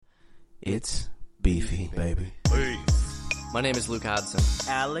It's beefy, baby. Hey. My name is Luke Hodson.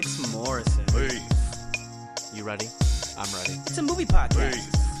 Alex Morrison. Hey. You ready? I'm ready. It's a movie podcast. Hey.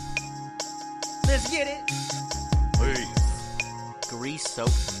 Let's get it. Hey.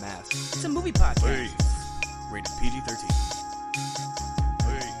 Grease-soaked mess. It's a movie podcast. Hey. Rated PG-13.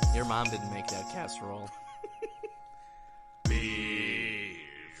 Hey. Your mom didn't make that casserole. Beef.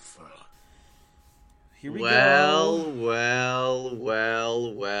 Here we Well, go.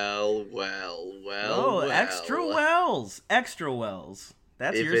 Oh, extra wells. Extra wells.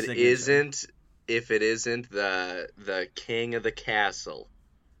 That's If your it signature. isn't the king of the castle,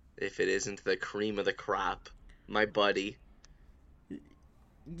 if it isn't the cream of the crop, my buddy.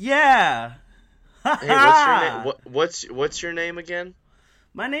 Yeah. Hey, what's your name? What's your name again?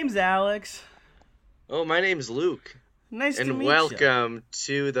 My name's Alex. Oh, my name's Luke. Nice to And meet you. welcome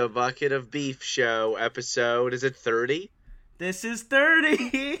to the Bucket of Beef Show episode. Is it 30? This is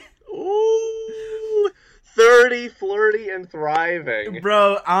 30. Ooh, 30, flirty, and thriving.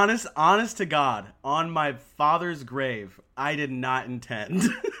 Bro, honest to God, on my father's grave, I did not intend.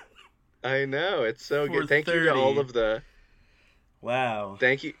 I know, it's so For good. Thank you to 30. all of the... Wow.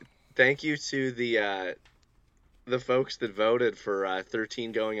 Thank you to the folks that voted for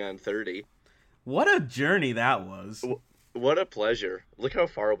 13 going on 30. What a journey that was. What a pleasure. Look how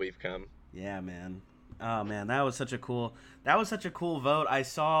far we've come. Yeah, man. Oh man, that was such a cool vote. I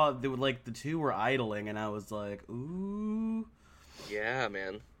saw the two were idling and I was like, ooh. Yeah,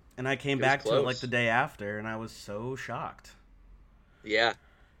 man. And I came It was back to it close. the day after and I was so shocked. Yeah.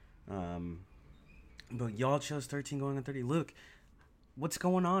 But y'all chose 13 going on 30. Luke, what's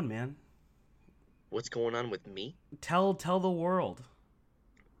going on, man? What's going on with me? Tell the world.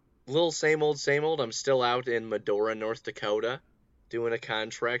 Little same old, same old. I'm still out in Medora, North Dakota, doing a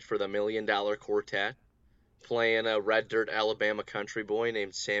contract for the $1 Million Quartet, playing a red dirt Alabama country boy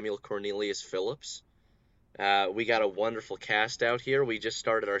named Samuel Cornelius Phillips. We got a wonderful cast out here. We just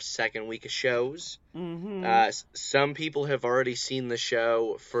started our second week of shows. Mm-hmm. Some people have already seen the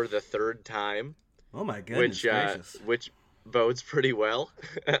show for the third time, Oh my goodness gracious. which bodes pretty well.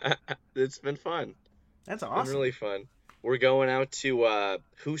 It's been fun. That's It's awesome. been really fun. We're going out to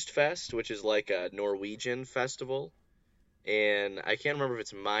Hoostfest, which is like a Norwegian festival. And I can't remember if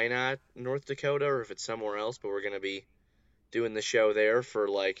it's Minot, North Dakota, or if it's somewhere else, but we're going to be doing the show there for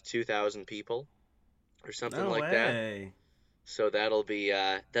like 2,000 people or something No like way. that. So that'll be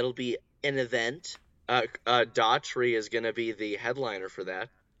an event. Daughtry is going to be the headliner for that.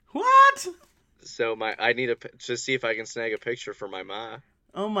 What? So I need to see if I can snag a picture for my ma.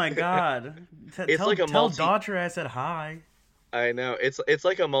 Oh my god. It's tell like a tell multi- Daughtry I said hi. I know. It's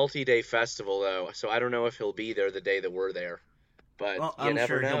like a multi-day festival, though, so I don't know if he'll be there the day that we're there. But Well, you I'm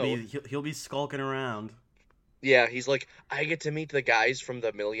never sure know. he'll be skulking around. Yeah, he's like, I get to meet the guys from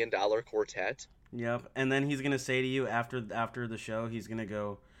the $1 Million Quartet. Yep. And then he's gonna say to you after the show, he's gonna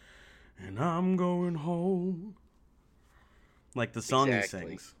go, and I'm going home. Like the song Exactly. he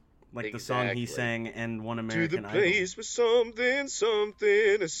sings. Like the song he Exactly. sang in One To American the Idol. place where something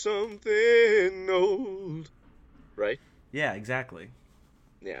is something old. Right? Yeah, exactly.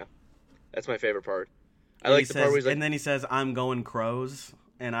 Yeah. That's my favorite part. I And like he the says, part where he's like, and then he says, "I'm going crows,"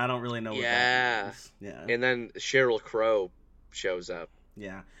 and I don't really know what that means. Yeah. and then Sheryl Crow shows up.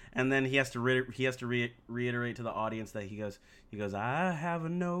 Yeah, and then he has to reiterate to the audience that he goes, I have a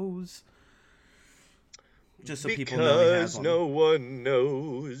nose, just so people know he has Because one. no one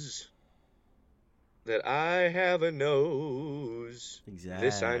knows that I have a nose. Exactly.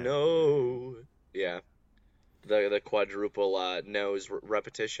 This I know. Yeah. The quadruple nose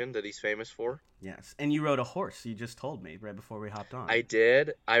repetition that he's famous for. Yes, and you rode a horse. You just told me right before we hopped on. I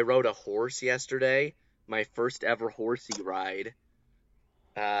did. I rode a horse yesterday. My first ever horsey ride.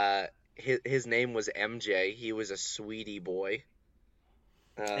 His name was MJ. He was a sweetie boy.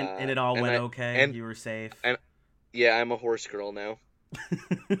 and it all went okay. and- You were safe. and- Yeah, I'm a horse girl now.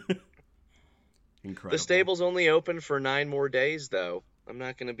 Incredible. The stable's only open for 9 more days, though. I'm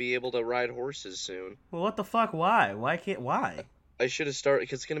not going to be able to ride horses soon. Well, what the fuck? Why? Why? I should have started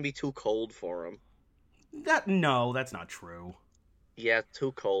because it's going to be too cold for them. No, that's not true. Yeah,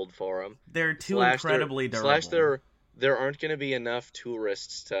 too cold for them. They're too incredibly durable. There aren't going to be enough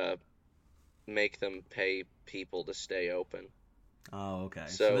tourists to make them pay people to stay open. Oh, okay.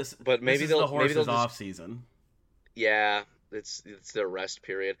 So, but maybe this is they'll the horse's just, off season. Yeah, it's their rest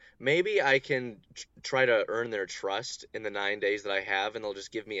period. Maybe I can try to earn their trust in the 9 days that I have, and they'll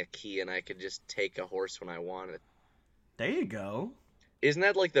just give me a key, and I could just take a horse when I want it. There you go. Isn't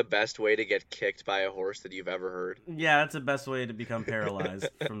that like the best way to get kicked by a horse that you've ever heard? Yeah, that's the best way to become paralyzed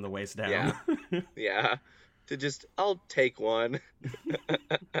from the waist down. Yeah. Yeah. To just, I'll take one.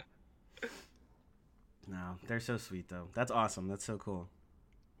 They're so sweet though. That's awesome. That's so cool.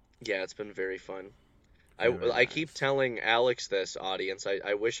 Yeah, it's been very fun. Very I keep nice. telling Alex this, audience.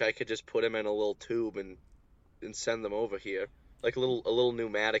 I wish I could just put him in a little tube and send them over here, like a little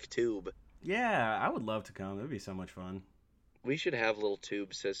pneumatic tube. Yeah, I would love to come. It would be so much fun. We should have little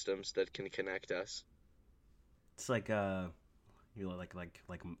tube systems that can connect us. It's like you know, like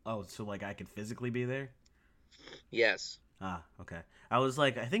oh, so like I could physically be there? Yes. Ah, okay. I was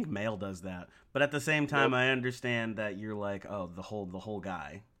like, I think mail does that, but at the same time, Nope. I understand that you're like, oh, the whole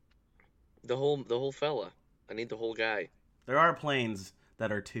guy. The whole fella. I need the whole guy. There are planes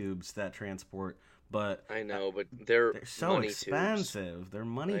that are tubes that transport, but I know, but they're they're so money tubes. expensive. They're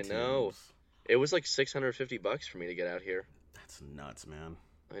money I tubes. know. It was like $650 for me to get out here. That's nuts, man.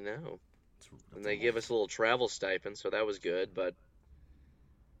 I know. That's And they give us a little travel stipend, so that was good, but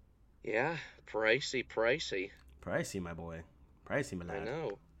yeah, pricey. pricey, my boy. Pricey, my lad.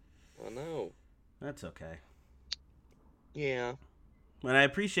 I know. That's okay. Yeah. And I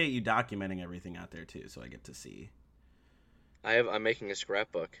appreciate you documenting everything out there too, so I get to see. I'm making a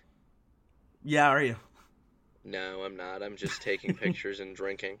scrapbook. Yeah, are you? No, I'm not. I'm just taking pictures and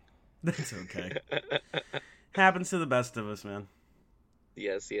drinking. That's okay. Happens to the best of us, man.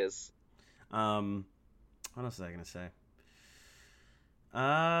 Yes. What else was I gonna say?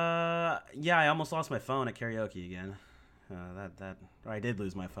 Yeah, I almost lost my phone at karaoke again. Or I did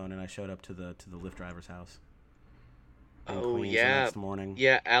lose my phone, and I showed up to the Lyft driver's house. In Oh, Queens yeah. The next morning.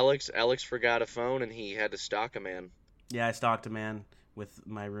 Yeah, Alex forgot a phone and he had to stalk a man. Yeah, I stalked a man with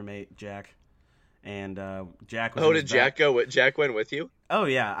my roommate Jack, and Jack was. Oh, in his did Jack bed. go? Jack went with you? Oh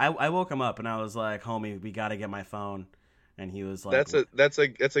yeah, I woke him up and I was like, "Homie, we got to get my phone," and he was like, That's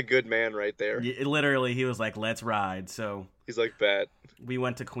a good man right there. Literally, he was like, "Let's ride." So He's like, bet. we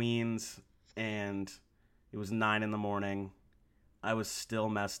went to Queens, and it was 9 a.m. I was still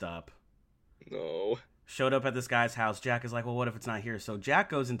messed up. No. Showed up at this guy's house. Jack is like, "Well, what if it's not here?" So Jack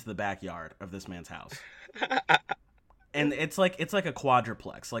goes into the backyard of this man's house. And it's like a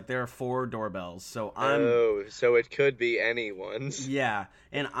quadruplex. Like there are 4 doorbells. So I'm Oh, so it could be anyone's. yeah,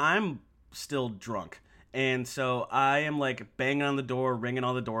 and I'm still drunk. And so I am like banging on the door, ringing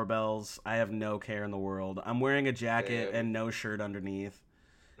all the doorbells. I have no care in the world. I'm wearing a jacket Damn. and no shirt underneath,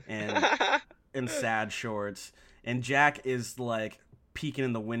 and sad shorts. And Jack is like peeking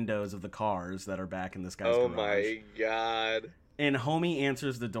in the windows of the cars that are back in this guy's Oh garage. my god. And homie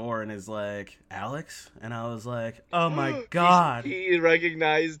answers the door and is like, "Alex?" And I was like, "Oh my god." He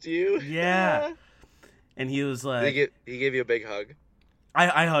recognized you? Yeah. And he was like, He gave you a big hug.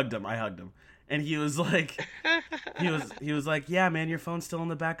 I hugged him. And he was like, he was like, "Yeah, man, your phone's still in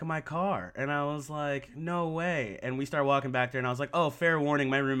the back of my car." And I was like, "No way." And we started walking back there, and I was like, "Oh, fair warning,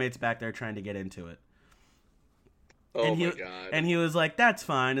 my roommate's back there trying to get into it." Oh and my god. And he was like, "That's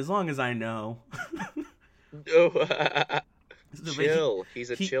fine, as long as I know." Oh. But Chill. He's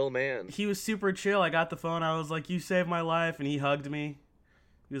a he- chill man. He was super chill. I got the phone. I was like, "You saved my life," and he hugged me.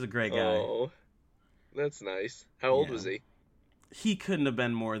 He was a great guy. Oh. That's nice. How old Yeah. was he? He couldn't have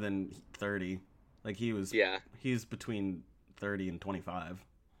been more than 30. Like he was. Yeah. He's between 30 and 25.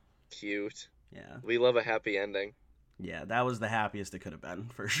 Cute. Yeah. We love a happy ending. Yeah, that was the happiest it could have been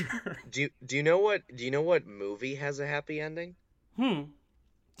for sure. Do you know what movie has a happy ending? Do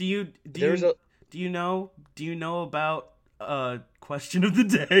you know about question of the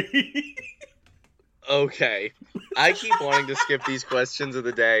day? Okay. I keep wanting to skip these questions of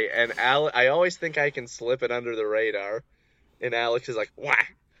the day, and I always think I can slip it under the radar. And Alex is like, "Wah."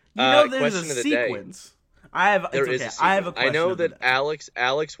 There's question a of the day. sequence. I have There it's is okay. a sequence. I have a question. I know of the that day.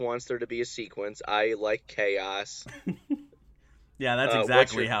 Alex wants there to be a sequence. I like chaos. Yeah, that's what's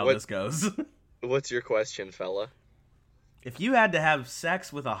exactly your- how what- this goes. What's your question, fella? If you had to have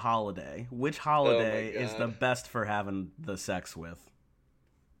sex with a holiday, which holiday is God. the best for having the sex with?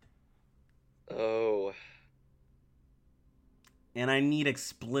 Oh, And I need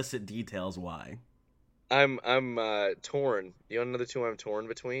explicit details why. I'm torn. You want to know the two I'm torn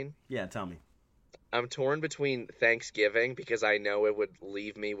between? Yeah, tell me. I'm torn between Thanksgiving because I know it would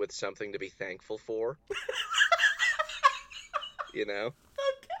leave me with something to be thankful for. You know?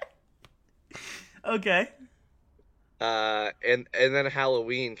 Okay. And then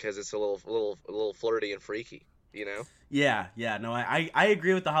Halloween because it's a little flirty and freaky, you know? Yeah, no, I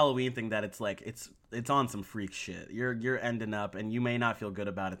agree with the Halloween thing that it's like it's on some freak shit. You're ending up and you may not feel good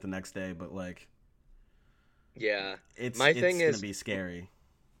about it the next day, but like Yeah. it's thing gonna is be scary.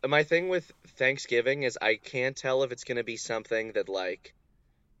 my thing with Thanksgiving is I can't tell if it's gonna be something that like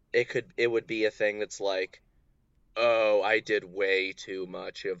it would be a thing that's like, oh, I did way too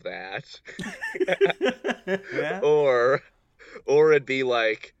much of that. Yeah? Or it'd be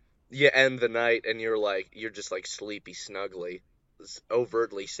like, you end the night and you're just like sleepy snuggly,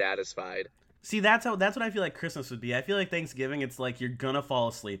 overtly satisfied. See, that's what I feel like Christmas would be. I feel like Thanksgiving, it's like you're gonna fall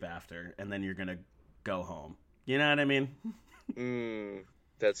asleep after, and then you're gonna go home. You know what I mean?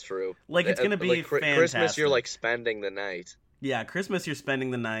 That's true. Like, it's gonna be like fantastic. Christmas, you're like spending the night. Yeah, Christmas, you're spending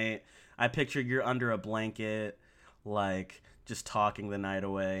the night. I picture you're under a blanket, like, just talking the night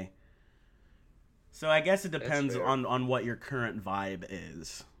away. So I guess it depends on what your current vibe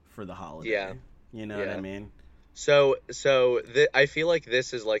is for the holiday. Yeah. You know what I mean? So I feel like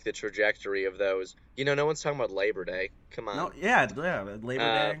this is like the trajectory of those. You know, no one's talking about Labor Day. Come on. No, yeah, Labor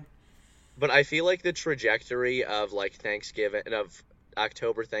Day. But I feel like the trajectory of like Thanksgiving, of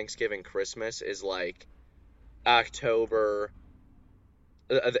October, Thanksgiving, Christmas is like October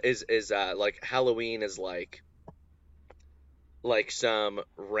is like Halloween is like some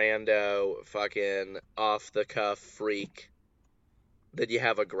rando fucking off the cuff freak that you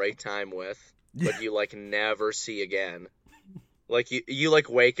have a great time with, but you like never see again. Like you like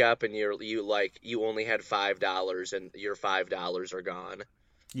wake up and you only had $5 and your $5 are gone.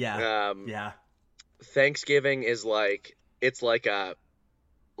 Yeah. Yeah. Thanksgiving is like, it's like a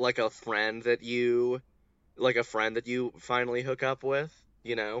friend that you finally hook up with,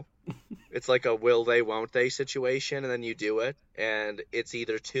 you know? It's like a will they won't they situation, and then you do it and it's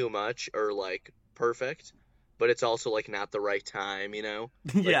either too much or like perfect, but it's also like not the right time, you know?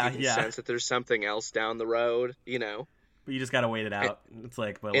 Like, Yeah, you can sense that there's something else down the road, you know? But you just gotta wait it out. It's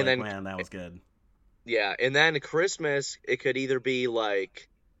like, but like, man, that was good. Yeah, and then Christmas, it could either be like,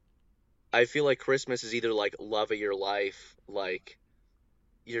 I feel like Christmas is either like love of your life, like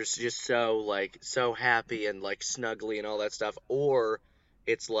you're just so happy and like snuggly and all that stuff, or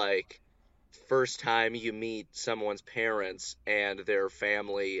it's like first time you meet someone's parents and their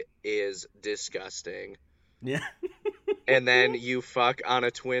family is disgusting. Yeah. And then you fuck on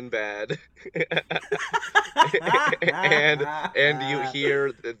a twin bed and you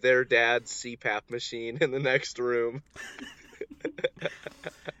hear their dad's CPAP machine in the next room.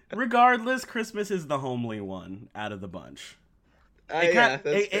 Regardless, Christmas is the homely one out of the bunch.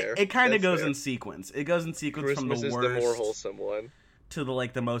 It kind of goes in sequence. It goes in sequence Christmas from the worst is the more wholesome one to the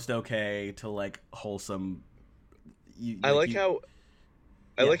like the most okay to like wholesome. I like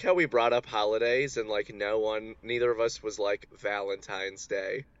how we brought up holidays and like neither of us was like Valentine's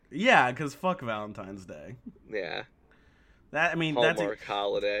Day. Yeah, because fuck Valentine's Day. Yeah. Hallmark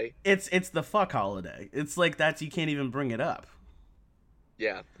holiday. It's the fuck holiday. It's like you can't even bring it up.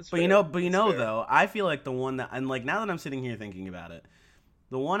 Yeah, that's fair. Though, I feel like the one that, and like now that I'm sitting here thinking about it,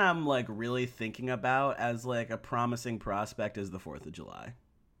 the one I'm like really thinking about as like a promising prospect is the 4th of July.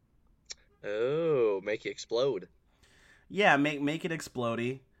 Oh, make it explode. Yeah, make it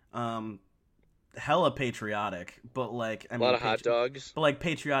explodey. Hella patriotic, but like a lot of hot dogs. But like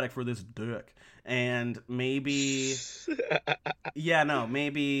patriotic for this dick, and maybe,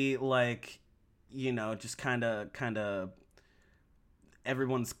 maybe like, you know, just kind of.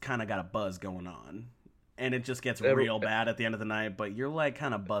 Everyone's kind of got a buzz going on, and it just gets real bad at the end of the night, but you're like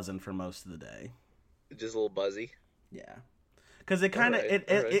kind of buzzing for most of the day. Just a little buzzy. Yeah. Because it kind of,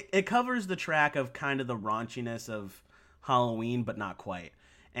 it covers the track of kind of the raunchiness of Halloween, but not quite.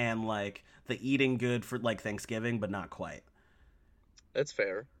 And like the eating good for like Thanksgiving, but not quite. That's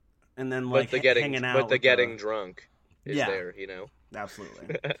fair. And then like hanging out. But the getting drunk is there, you know?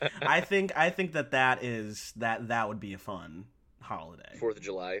 Absolutely. I think that would be a fun holiday. 4th of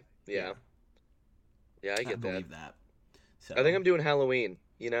July. Yeah, I get believe that. So I think I'm doing Halloween.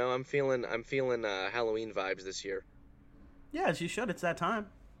 You know, I'm feeling Halloween vibes this year. Yeah, as you should. It's that time.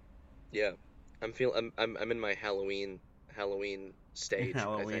 Yeah, I'm in my Halloween stage.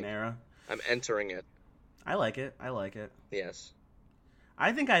 Halloween era. I'm entering it. I like it. Yes.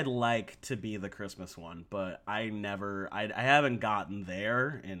 I think I'd like to be the Christmas one, but I haven't gotten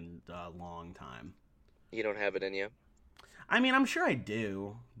there in a long time. You don't have it in you? I mean, I'm sure I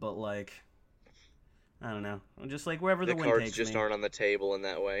do, but like, I don't know. I'm just like wherever the wind takes me. The cards just aren't on the table in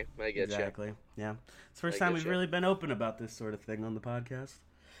that way. I get you. Exactly. Yeah. It's the first time we've really been open about this sort of thing on the podcast.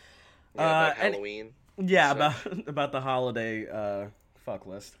 Yeah, about Halloween. Yeah, about the holiday fuck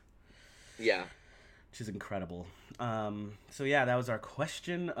list. Yeah. Which is incredible. So yeah, that was our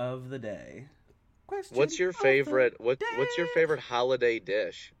question of the day. What's your favorite holiday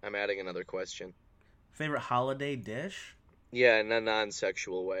dish? I'm adding another question. Favorite holiday dish? Yeah, in a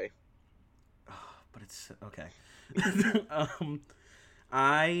non-sexual way. Oh, but it's okay.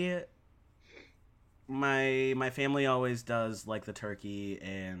 My family always does like the turkey,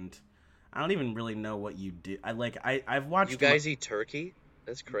 and I don't even really know what you do. I've watched. You guys eat turkey?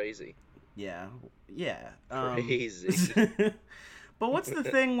 That's crazy. Yeah. Crazy. But what's the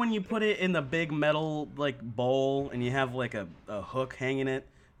thing when you put it in the big metal like bowl and you have like a hook hanging it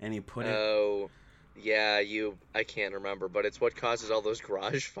and you put it? Oh, yeah, I can't remember, but it's what causes all those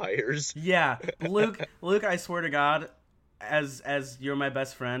garage fires. Yeah, Luke, I swear to God, as you're my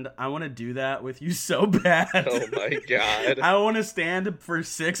best friend, I want to do that with you so bad. Oh my God. I want to stand for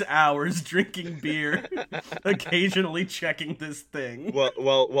 6 hours drinking beer, occasionally checking this thing.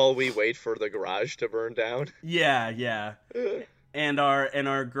 While we wait for the garage to burn down. Yeah. And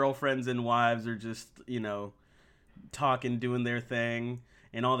our girlfriends and wives are just, talking, doing their thing,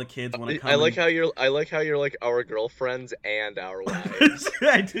 and all the kids want to come. I like how you're like our girlfriends and our wives.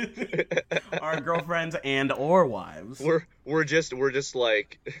 I do. Our girlfriends and or wives. We're just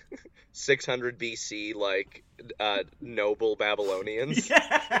like 600 BC, like noble Babylonians.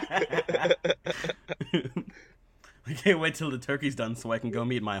 Yeah. I can't wait till the turkey's done so I can go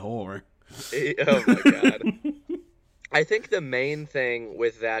meet my whore. Oh my God. I think the main thing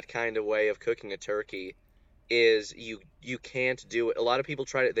with that kind of way of cooking a turkey is you can't do it. A lot of people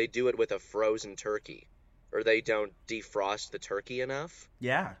they do it with a frozen turkey, or they don't defrost the turkey enough.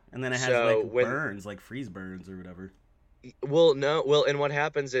 Yeah, and then it has burns, like freeze burns or whatever. And what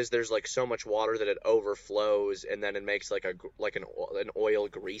happens is there's like so much water that it overflows, and then it makes like an oil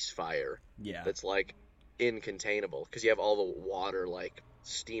grease fire. Yeah, that's like incontainable because you have all the water like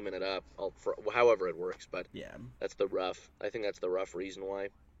steaming it up. However it works, but yeah, I think that's the rough reason why.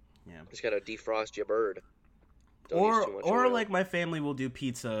 Yeah, just gotta defrost your bird. Or like my family will do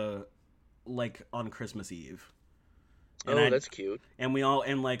pizza like on Christmas Eve. And that's cute. And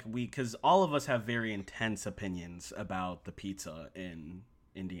because all of us have very intense opinions about the pizza in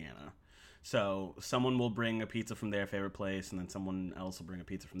Indiana. So someone will bring a pizza from their favorite place, and then someone else will bring a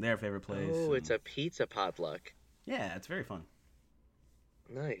pizza from their favorite place. Oh, it's a pizza potluck. Yeah, it's very fun.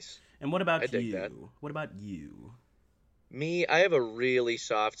 Nice. And what about I dig that. What about you? Me, I have a really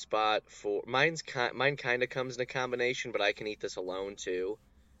soft spot for mine kind of comes in a combination, but I can eat this alone too.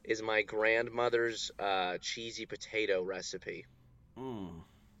 Is my grandmother's cheesy potato recipe.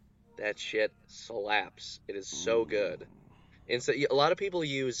 That shit slaps. It is so good. And so a lot of people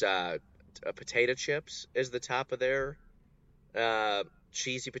use potato chips as the top of their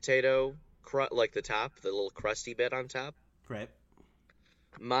cheesy potato, like the top, the little crusty bit on top. Right.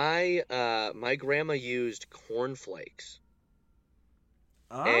 My grandma used cornflakes.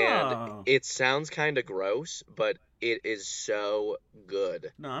 Oh. And it sounds kind of gross, but it is so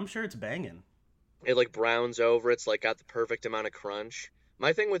good. No, I'm sure it's banging. It like browns over. It's like got the perfect amount of crunch.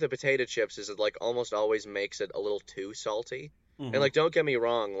 My thing with the potato chips is it like almost always makes it a little too salty. Mm-hmm. And like don't get me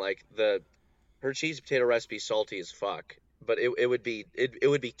wrong, like her cheese potato recipe is salty as fuck, but it would be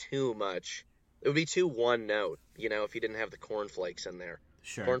too much. It would be too one note, if you didn't have the cornflakes in there.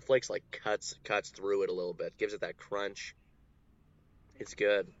 Sure. Cornflakes like cuts through it a little bit, gives it that crunch. It's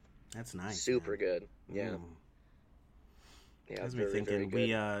good. That's nice. Super man. good. Yeah. Mm. Yeah. Has me thinking.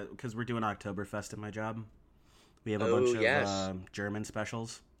 Because we're doing Oktoberfest at my job. We have a bunch of German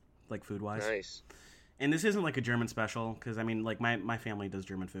specials, like food wise. Nice. And this isn't like a German special because I mean, like my family does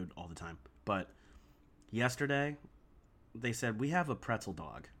German food all the time. But yesterday, they said we have a pretzel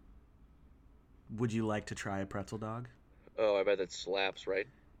dog. Would you like to try a pretzel dog? Oh, I bet that slaps, right?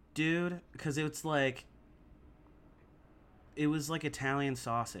 Dude, because it was like Italian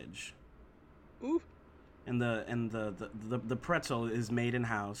sausage. Ooh. And the pretzel is made in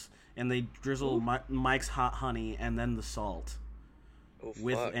house, and they drizzle Mike's hot honey and then the salt. Oh,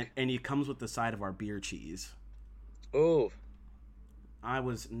 fuck. And it comes with the side of our beer cheese. Oh. I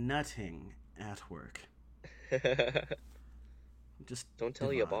was nutting at work. Just don't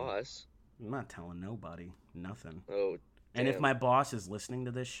tell your boss. I'm not telling nobody. Nothing. Oh. And if my boss is listening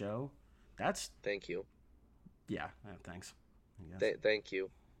to this show, thank you. Yeah, thanks. Thank you.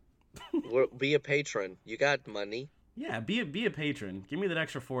 Be a patron. You got money. Yeah, be a patron. Give me that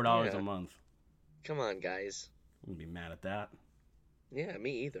extra $4 a month. Come on, guys. I'm gonna be mad at that. Yeah,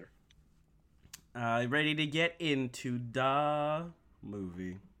 me either. Ready to get into the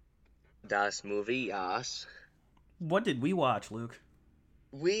movie? Das movie, yes. What did we watch, Luke?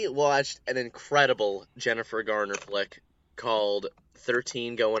 We watched an incredible Jennifer Garner flick called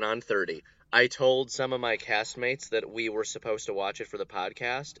 13 Going on 30. I told some of my castmates that we were supposed to watch it for the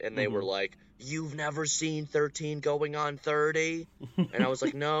podcast, and they were like, "You've never seen 13 Going on 30?" And I was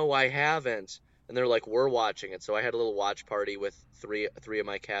like, "No, I haven't." And they're like, "We're watching it." So I had a little watch party with three of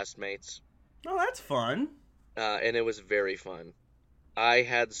my castmates. Oh, that's fun. And it was very fun. I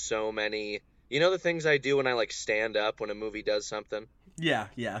had so many... the things I do when I, stand up when a movie does something? Yeah.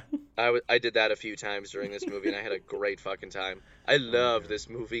 I did that a few times during this movie, and I had a great fucking time. I loved this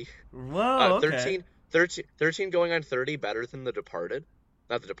movie. Whoa, okay. 13 going on 30 better than The Departed?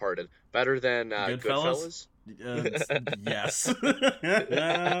 Not The Departed. Better than Goodfellas? Goodfellas? Yes.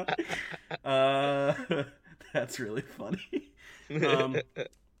 That's really funny.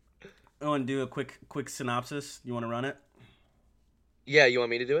 I want to do a quick synopsis. You want to run it? Yeah, you want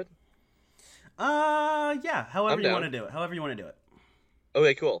me to do it? Yeah. However I'm you down. want to do it. However you want to do it.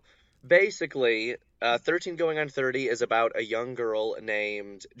 Okay, cool. Basically, 13 going on 30 is about a young girl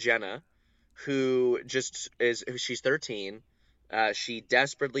named Jenna who she's 13. She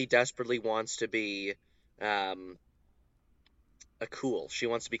desperately wants to be she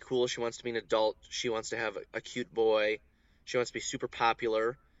wants to be cool. She wants to be an adult. She wants to have a cute boy. She wants to be super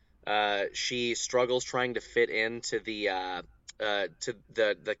popular. She struggles trying to fit into the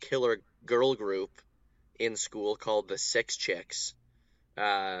killer girl group in school called the Six Chicks,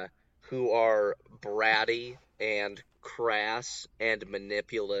 who are bratty and crass and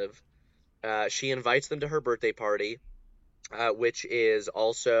manipulative. She invites them to her birthday party, which is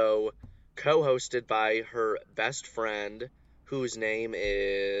also co-hosted by her best friend, whose name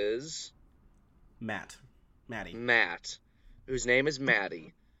is Maddie. Matt, whose name is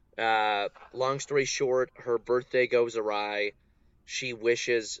Maddie. Long story short, her birthday goes awry. She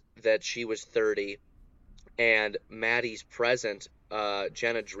wishes that she was 30, and Maddie's present,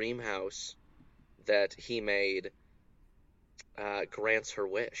 Jenna Dreamhouse, that he made, grants her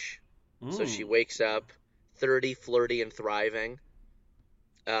wish. So she wakes up 30, flirty, and thriving,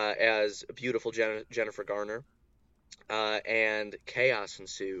 as beautiful Jennifer Garner, and chaos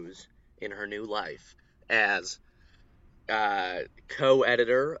ensues in her new life as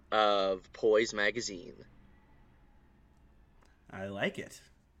co-editor of Poise magazine. I like it.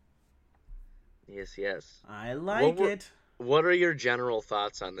 Yes. I like it. What are your general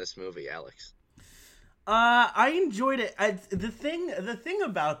thoughts on this movie, Alex? I enjoyed it. The thing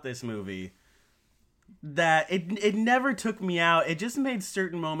about this movie that it never took me out. It just made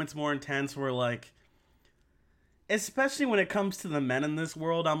certain moments more intense. Where like, especially when it comes to the men in this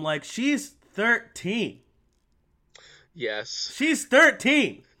world, I'm like, she's 13. Yes. She's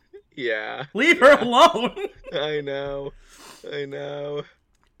 13. Yeah. Leave her alone. I know.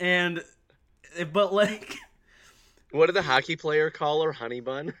 And, but like, what did the hockey player call her? Honey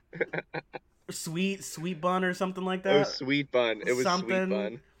bun? sweet bun or something like that. Oh, sweet bun. It was Something. sweet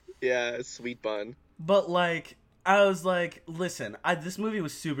bun. Yeah, sweet bun. But like, I was like, listen, this movie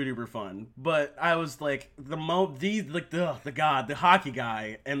was super duper fun, but I was like, the hockey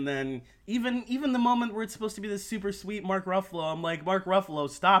guy, and then even the moment where it's supposed to be this super sweet Mark Ruffalo, I'm like, Mark Ruffalo,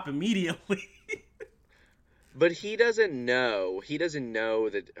 stop immediately. But he doesn't know. He doesn't know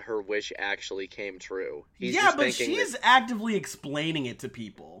that her wish actually came true. He's yeah, just but thinking she's actively explaining it to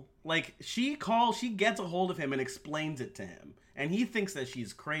people. Like, she gets a hold of him and explains it to him, and he thinks that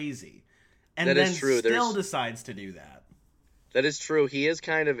she's crazy. And that then is true. Still decides to do that. That is true. He is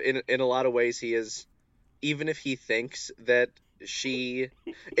kind of, in a lot of ways, he is, even if he thinks that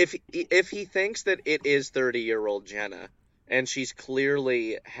if he thinks that it is 30-year-old Jenna, and she's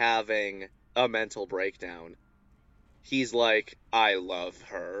clearly having a mental breakdown, he's like, I love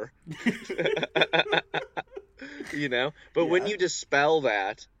her. You know? But when you dispel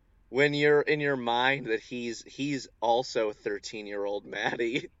that, when you're in your mind that he's also 13-year-old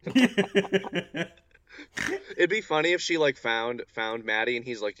Maddie. It'd be funny if she like found Maddie and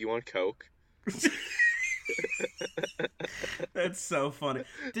he's like, "Do you want Coke?" That's so funny.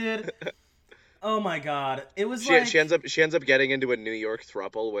 Dude. Oh my god. It was she ends up getting into a New York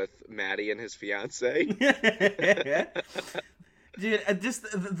throuple with Maddie and his fiance. Dude, just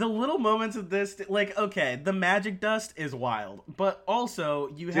the little moments of this, like, okay, the magic dust is wild, but also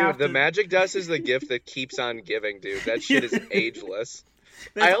the magic dust is the gift that keeps on giving, dude. That shit is ageless.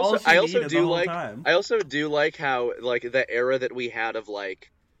 I also do like how, like, the era that we had of, like,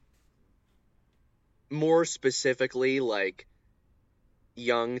 more specifically, like,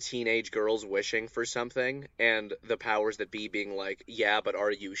 young teenage girls wishing for something, and the powers that be being like, yeah, but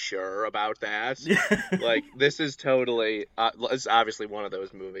are you sure about that? Like, this is totally, it's obviously one of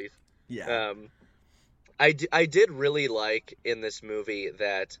those movies. Yeah. I did really like in this movie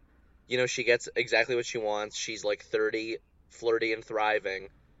that, you know, she gets exactly what she wants. She's like 30, flirty and thriving,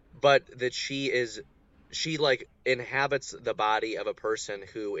 but that she like inhabits the body of a person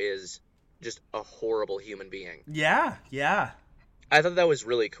who is just a horrible human being. Yeah. I thought that was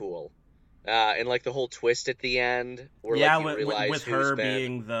really cool. And like the whole twist at the end where like you realize with her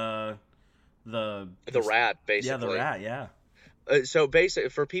being the rat, basically. Yeah, the rat, yeah. So basically,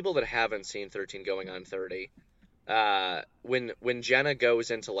 for people that haven't seen 13 going on 30, when Jenna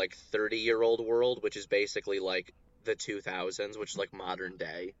goes into like 30-year-old world, which is basically like the 2000s, which is like modern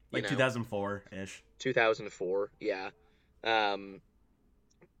day, Like 2004-ish. 2004, yeah.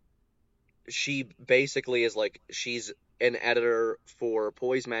 She basically is like, she's an editor for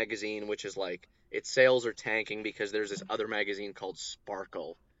Poise magazine, which is like, its sales are tanking because there's this other magazine called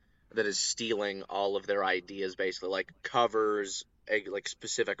Sparkle that is stealing all of their ideas, basically, like covers, like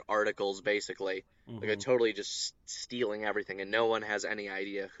specific articles, basically. Like, they're totally just stealing everything, and no one has any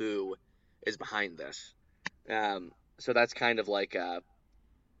idea who is behind this. So that's kind of like,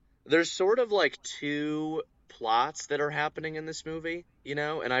 there's sort of like two plots that are happening in this movie,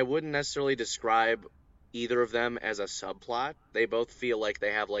 and I wouldn't necessarily describe either of them as a subplot. They both feel like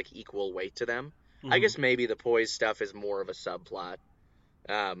they have like equal weight to them. I guess maybe the Poise stuff is more of a subplot.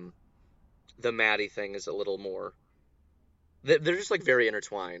 The Maddie thing is a little more. They're just like very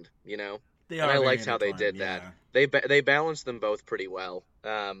intertwined, They are. And I very liked how they intertwined, did that. yeah. They balanced them both pretty well,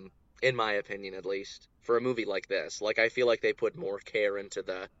 in my opinion, at least, for a movie like this. Like, I feel like they put more care into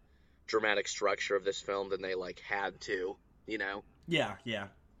the dramatic structure of this film than they like had to, Yeah, yeah.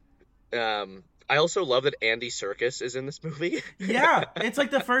 I also love that Andy Serkis is in this movie. Yeah, it's like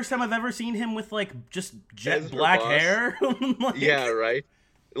the first time I've ever seen him with like just jet As her black boss. hair. Like, Yeah, right.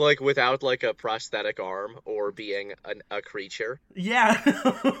 Like, without like a prosthetic arm or being a creature. Yeah.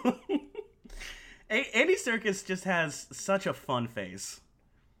 Andy Serkis just has such a fun face.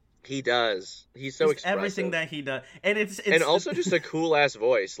 He does. He's so Just expressive. everything that he does, and it's and also just a cool ass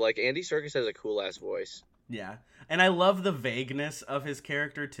voice. Like, Andy Serkis has a cool ass voice. Yeah, and I love the vagueness of his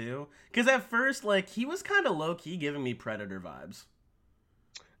character too. Because at first, like, he was kind of low key giving me Predator vibes.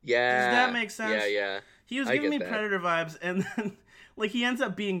 Yeah. Does that make sense? Yeah, yeah. He was I giving me get that. Predator vibes, and then like he ends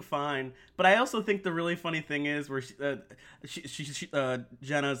up being fine. But I also think the really funny thing is where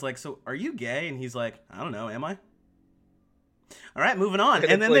Jenna's like, "So are you gay?" And he's like, "I don't know, am I?" All right, moving on,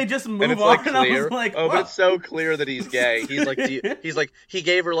 and then like, they just and move it's on. like And I clear. was like, oh, "Whoa." but it's so clear that he's gay. He's like, he's like, he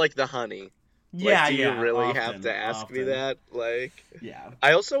gave her like the honey. Yeah, Like, do yeah. you really often, have to ask me often. that? Like, Yeah.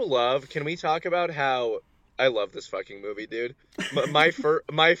 I also love. Can we talk about how I love this fucking movie, dude?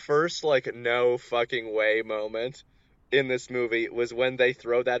 My first like no fucking way moment in this movie was when they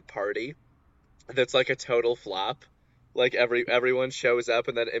throw that party that's like a total flop. Like, everyone shows up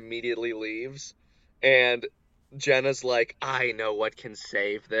and then immediately leaves, and Jenna's like, I know what can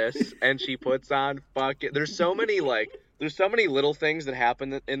save this, and she puts on fucking. There's so many little things that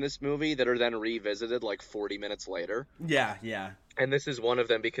happen in this movie that are then revisited like 40 minutes later. Yeah, yeah. And this is one of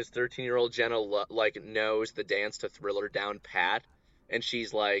them, because 13-year-old Jenna like knows the dance to Thriller down pat, and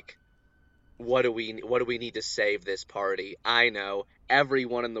she's like, what do we need to save this party? I know.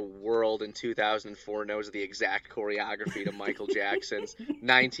 Everyone in the world in 2004 knows the exact choreography to Michael Jackson's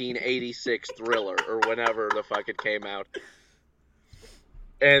 1986 Thriller, or whenever the fuck it came out.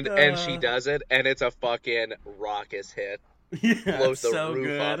 And she does it, and it's a fucking raucous hit. Yeah, Blows the so roof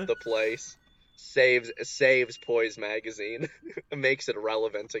good. off the place. Saves Poise magazine. Makes it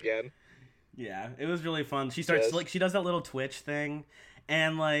relevant again. Yeah, it was really fun. She starts Yes. like she does that little twitch thing,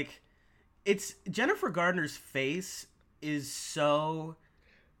 and like it's Jennifer Gardner's face is so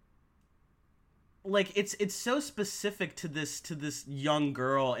like it's so specific to this young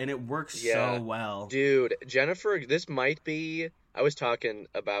girl, and it works Yeah. so well. Dude, Jennifer, this might be. I was talking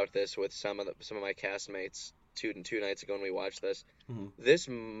about this with some of my castmates two nights ago when we watched this. Mhm. This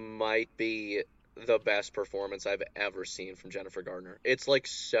might be the best performance I've ever seen from Jennifer Gardner. It's like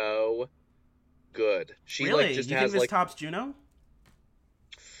so good. She Really? like just you has think this like. tops Juno?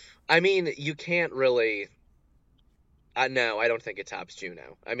 I mean, you can't really. No, I don't think it tops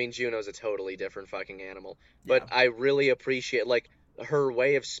Juno. I mean, Juno's a totally different fucking animal. But Yeah. I really appreciate, like, her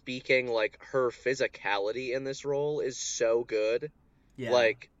way of speaking, like, her physicality in this role is so good. Yeah.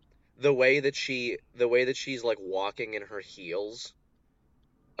 Like, the way that she's, like, walking in her heels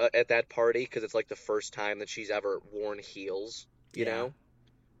at that party, because it's, like, the first time that she's ever worn heels, you Yeah. know?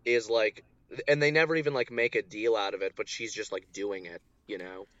 Is, like, and they never even, like, make a deal out of it, but she's just, like, doing it, you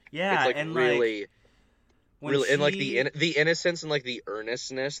know? Yeah, It's, like, and really... like when Really, and like she- the innocence and like the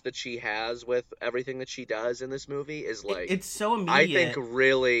earnestness that she has with everything that she does in this movie is like, it's so immediate. I think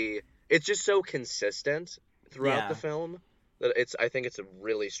really, it's just so consistent throughout Yeah. the film that I think it's a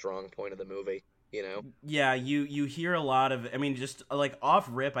really strong point of the movie, you know? Yeah, you hear a lot of. I mean, just like off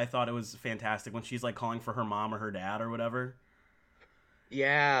rip, I thought it was fantastic when she's like calling for her mom or her dad or whatever.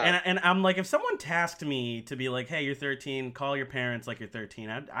 Yeah. And I'm like, if someone tasked me to be like, "Hey, you're 13, call your parents like you're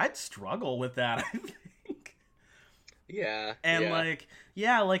 13," I'd struggle with that. I think. Yeah. And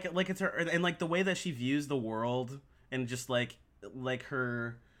yeah. like it's her, and like the way that she views the world, and just like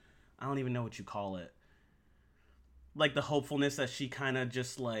her, I don't even know what you call it. Like the hopefulness that she kind of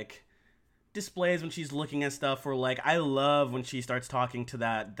just like displays when she's looking at stuff, or like I love when she starts talking to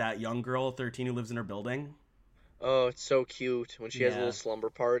that young girl 13 who lives in her building. Oh, it's so cute when she has a Yeah. little slumber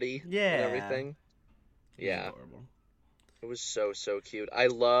party Yeah. and everything. It was Yeah, adorable. it was so cute. I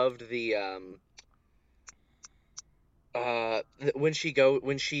loved the when she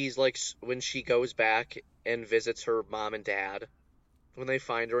goes back and visits her mom and dad when they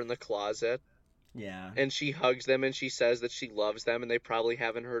find her in the closet Yeah. and she hugs them and she says that she loves them and they probably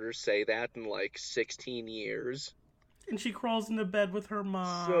haven't heard her say that in like 16 years. And she crawls into bed with her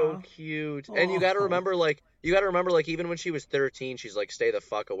mom. So cute. And you got to Aw. remember like even when she was 13, she's like, stay the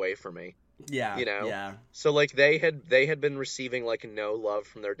fuck away from me. Yeah. You know? Yeah. So like they had been receiving like no love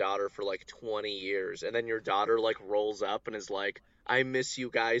from their daughter for like 20 years, and then your daughter like rolls up and is like, I miss you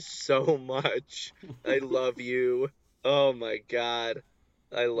guys so much. I love you. Oh my god.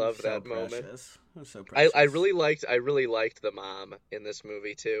 I love So that moment. precious. It was so precious. I really liked the mom in this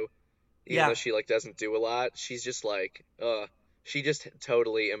movie too. Even though she like doesn't do a lot, she's just like she just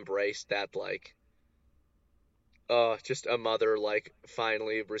totally embraced that like just a mother like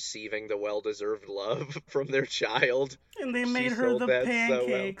finally receiving the well-deserved love from their child. And they She made her sold the that so well.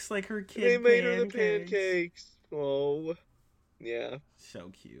 pancakes, like her kid They made pancakes. her the pancakes. Oh. Yeah.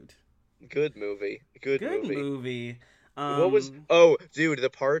 So cute. Good movie. Good movie. What was dude, the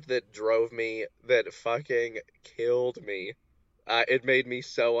part that drove me, that fucking killed me, it made me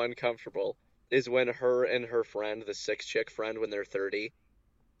so uncomfortable, is when her and her friend, the six chick friend, when they're 30,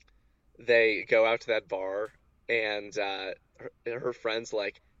 they go out to that bar and her friend's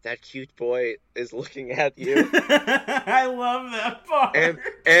like, that cute boy is looking at you. I love that part.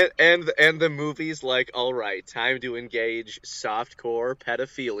 and the movie's like, all right, time to engage softcore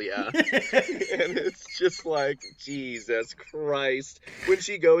pedophilia. And it's just like, Jesus Christ. When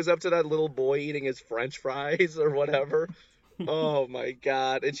she goes up to that little boy eating his French fries or whatever, oh my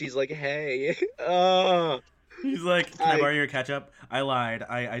god, and she's like, hey, He's like, can I borrow your ketchup? I lied.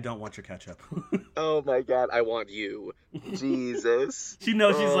 I don't want your ketchup. oh my god, I want you. Jesus. She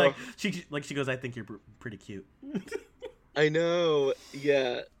knows. She's like, she goes, I think you're pretty cute. I know.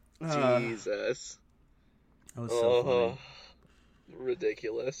 Yeah. Jesus. That was so funny.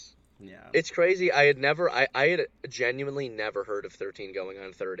 Ridiculous. Yeah. It's crazy. I had genuinely never heard of 13 going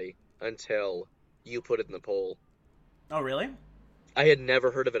on 30 until you put it in the poll. Oh, really? I had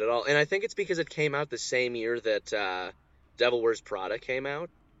never heard of it at all. And I think it's because it came out the same year that Devil Wears Prada came out.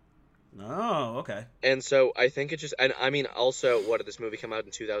 Oh, okay. And so I think it just, and I mean, also, what did this movie come out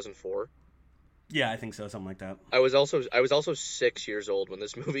in 2004? Yeah, I think so. Something like that. I was also 6 years old when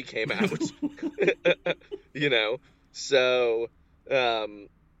this movie came out. You know? So,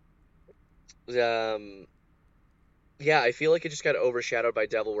 yeah, I feel like it just got overshadowed by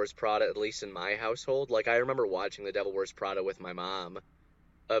Devil Wears Prada, at least in my household. Like, I remember watching The Devil Wears Prada with my mom,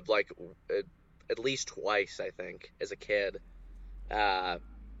 like, at least twice, I think, as a kid.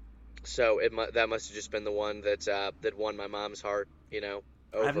 So that must have just been the one that won my mom's heart, you know.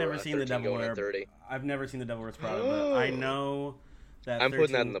 Over, I've never seen the 13 Devil going on Wears. 30. I've never seen the Devil Wears Prada, but I know that. I'm 13...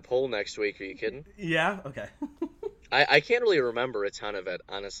 putting that in the poll next week. Are you kidding? Yeah. Okay. I can't really remember a ton of it,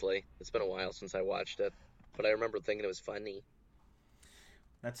 honestly. It's been a while since I watched it, but I remember thinking it was funny.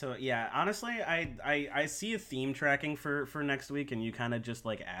 That's so. Yeah. Honestly, I see a theme tracking for next week, and you kind of just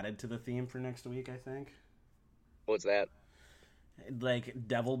like added to the theme for next week. I think. What's that? Like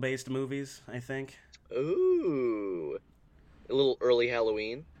devil-based movies, I think. Ooh, a little early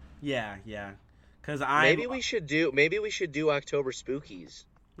Halloween. Yeah. Because maybe we should do October Spookies.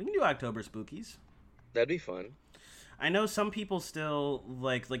 We can do October Spookies. That'd be fun. I know some people still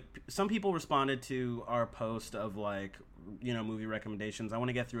like some people responded to our post of like, you know, movie recommendations. I want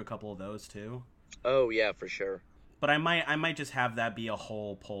to get through a couple of those too. Oh yeah, for sure. But I might just have that be a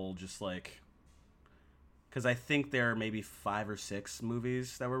whole poll, just like, because I think there are maybe 5 or 6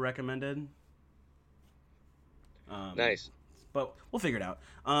 movies that were recommended. Nice. But we'll figure it out.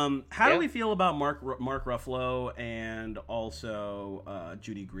 How do we feel about Mark Ruffalo and also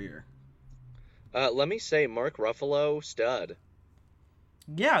Judy Greer? Let me say, Mark Ruffalo, stud.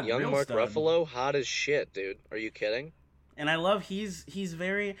 Yeah, young real Mark stud. Ruffalo, hot as shit, dude. Are you kidding? And I love he's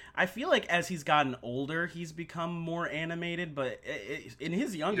very. I feel like as he's gotten older, he's become more animated. But in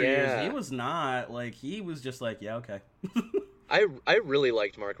his younger years, he was not like. He was just like, yeah, okay. I really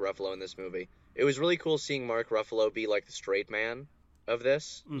liked Mark Ruffalo in this movie. It was really cool seeing Mark Ruffalo be like the straight man of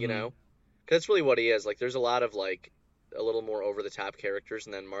this, you know, because that's really what he is. Like, there's a lot of like a little more over the top characters,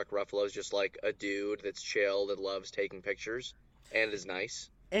 and then Mark Ruffalo is just like a dude that's chill, that loves taking pictures and is nice.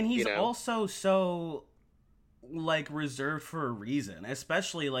 And he's, you know? also so like reserved for a reason,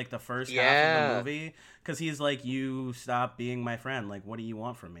 especially like the first half of the movie, because he's like, you stop being my friend, like what do you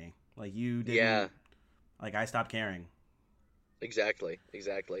want from me? Like, you didn't. Yeah. Like, I stopped caring. Exactly.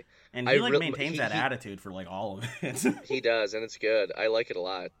 And I he, like, re- maintains that he- attitude for, like, all of it. He does, and it's good. I like it a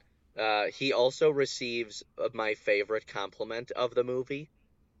lot. He also receives my favorite compliment of the movie,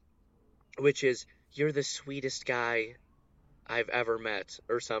 which is, "You're the sweetest guy I've ever met,"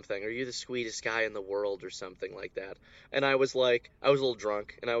 or something, or "You're the sweetest guy in the world," or something like that. And I was a little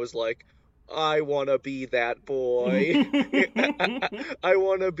drunk, and I was like, I want to be that boy. I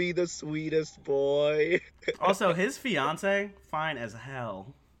want to be the sweetest boy. Also, his fiance, fine as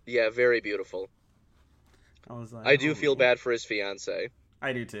hell. Yeah, very beautiful. I was like, I do oh, feel bad for his fiance.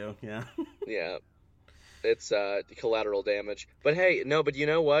 I do too, yeah. Yeah. It's collateral damage. But hey, no, but you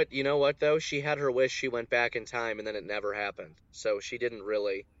know what? You know what, though? She had her wish, she went back in time, and then it never happened. So she didn't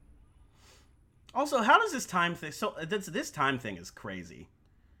really... Also, how does this time thing... So, this time thing is crazy.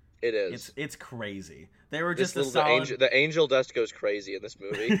 It is. It's crazy. They were This just a solid... the angel dust goes crazy in this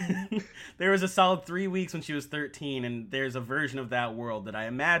movie. There was a solid 3 weeks when she was 13, and there's a version of that world that I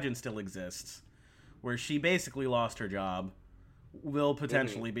imagine still exists, where she basically lost her job, will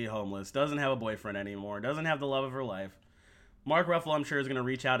potentially be homeless, doesn't have a boyfriend anymore, doesn't have the love of her life. Mark Ruffalo, I'm sure, is going to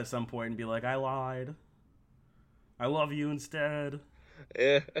reach out at some point and be like, I lied. I love you instead.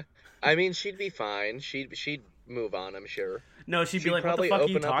 Yeah. I mean, she'd be fine. She'd move on, I'm sure. No, she'd be like, what the probably fuck are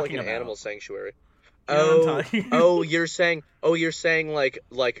you open up like talking an about? animal sanctuary. You know what I'm Oh, talking- you're saying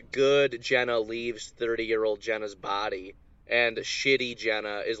like good Jenna leaves 30-year-old Jenna's body, and shitty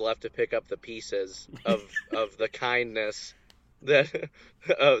Jenna is left to pick up the pieces of the kindness that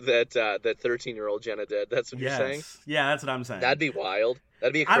 13-year-old Jenna did. That's what you're saying? Yeah, that's what I'm saying. That'd be wild.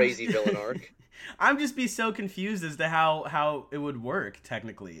 That'd be a crazy villain arc. I'm just be so confused as to how it would work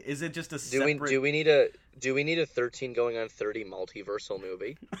technically. Is it just a separate... Do we need a 13 going on 30 multiversal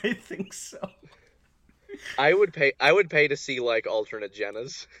movie? I think so. I would pay to see like alternate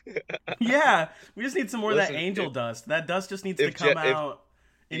Jennas. Yeah, we just need some more of Listen, that angel dust. That dust just needs to if come Je- if- out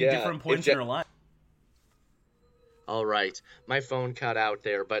in yeah, different if points Je- in her life. All right, my phone cut out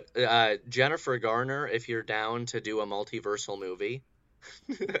there, but Jennifer Garner, if you're down to do a multiversal movie,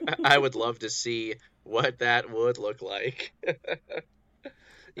 I would love to see what that would look like.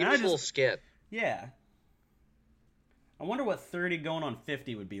 Even a little skit. Yeah. I wonder what 30 going on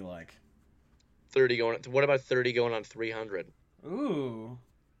 50 would be like. 30 going. What about 30 going on 300? Ooh.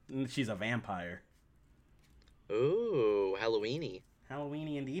 She's a vampire. Ooh, Halloweeny.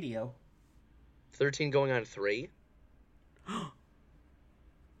 Halloweeny indeedio. 13 going on 3?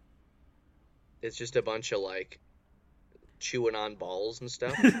 It's just a bunch of like chewing on balls and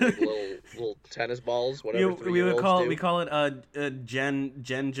stuff, like little tennis balls, whatever. We call it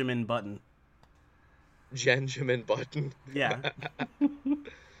Genjamin Button. Benjamin Button. Yeah.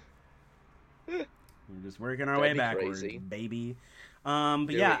 We're just working our way That'd be backwards, crazy. baby. But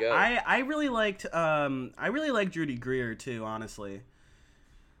There yeah, we go. I really liked Judy Greer too, honestly.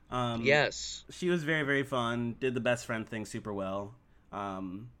 Yes. She was very, very fun. Did the best friend thing super well.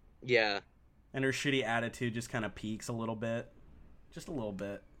 Yeah. And her shitty attitude just kind of peaks a little bit. Just a little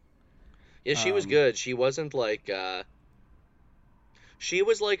bit. Yeah, she was good. She wasn't like she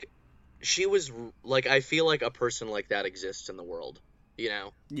was like I feel like a person like that exists in the world, you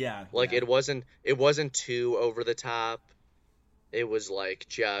know? Yeah. Like yeah. it wasn't too over the top. It was like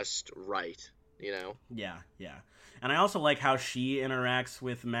just right, you know? Yeah, yeah. And I also like how she interacts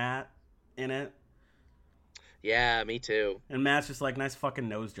with Matt in it. Yeah, me too. And Matt's just like, nice fucking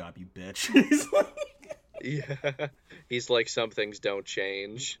nose job, you bitch. He's like... Yeah. He's like, some things don't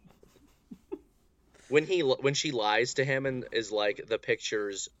change. When she lies to him and is like, the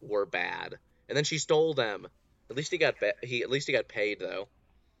pictures were bad, and then she stole them. At least he got paid though.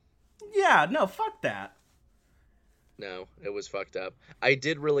 Yeah, no, fuck that. No, it was fucked up. I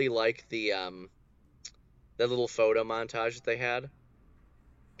did really like the that little photo montage that they had.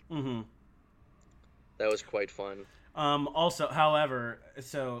 Mm-hmm. That was quite fun. Also, however,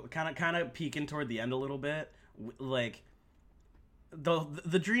 so kind of peeking toward the end a little bit, like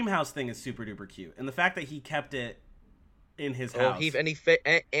the dream house thing is super duper cute, and the fact that he kept it in his house. He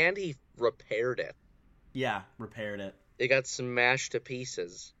repaired it. Yeah, repaired it. It got smashed to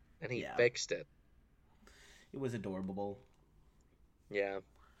pieces, and he fixed it. It was adorable. Yeah.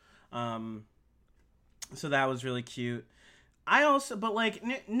 So that was really cute. I also, but like,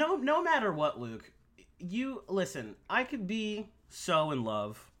 no matter what, Luke, you listen. I could be so in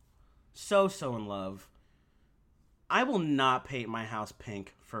love, so in love. I will not paint my house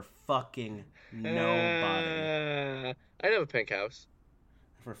pink for fucking nobody. I'd have a pink house.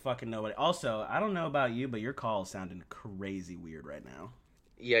 For fucking nobody. Also, I don't know about you, but your call is sounding crazy weird right now.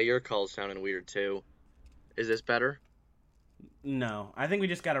 Yeah, your call's sounding weird too. Is this better? No, I think we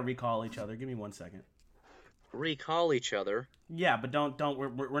just gotta recall each other. Give me 1 second. Recall each other. Yeah, but don't.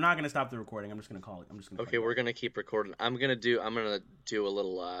 We're not gonna stop the recording. I'm just gonna call it. I'm just gonna. Okay, we're gonna keep recording. I'm gonna do a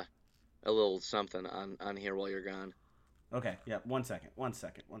little something on here while you're gone. Okay. Yeah. 1 second. All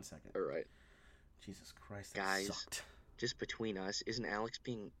right, Jesus Christ, that guys. sucked. Just between us, isn't Alex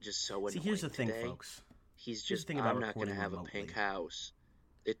being just so annoying See, here's the thing, today? folks. He's Here's just, the thing about I'm not gonna recording have a remotely. pink house.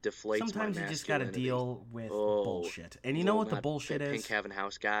 It deflates Sometimes my you just gotta masculinity. deal with Oh, bullshit, and you know what the not bullshit that is? Pink having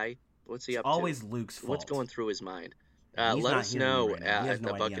house guy. What's he It's up always to? Luke's fault. What's going through his mind? He's Let not us hearing me know right now. He has at no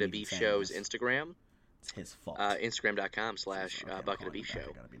the idea Bucket I'm of even Beef saying Show's this. Instagram. It's his fault. Instagram.com/Bucket Okay, I'm of Beef calling you Show. back.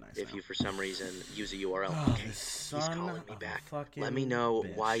 I gotta be nice If now. you for some reason use a URL, Oh, okay, this he's son calling me of a back. fucking Let me know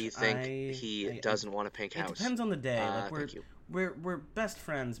bitch. why you think I- he doesn't want a pink It house. depends on the day. Like thank you. we're best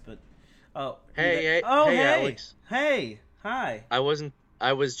friends, but Hey, oh hey, hey, Alex. hey, hi. I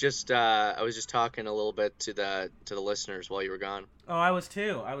was just talking a little bit to the listeners while you were gone. Oh, I was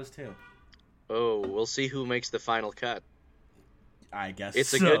too. Oh, we'll see who makes the final cut. I guess It's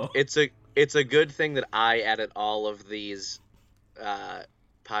so. it's a good thing that I edit all of these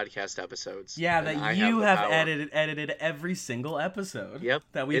podcast episodes. Yeah, and that I you the have power. edited every single episode. Yep,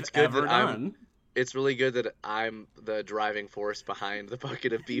 that we've it's good ever that I'm- done. It's really good that I'm the driving force behind the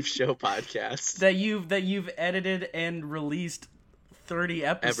Bucket of Beef Show podcast. That you've edited and released 30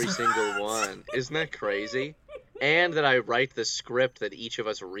 episodes. Every single one. Isn't that crazy? And that I write the script that each of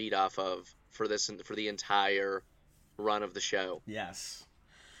us read off of for the entire run of the show. Yes.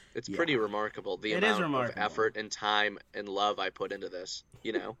 It's Yeah. pretty remarkable the It is amount remarkable. of effort and time and love I put into this,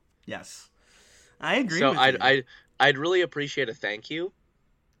 you know. Yes. I agree So with you. I'd really appreciate a thank you.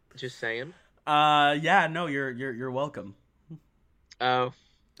 Just saying. Yeah, no, you're welcome. Oh,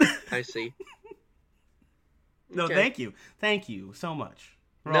 I see. No, Okay. thank you so much.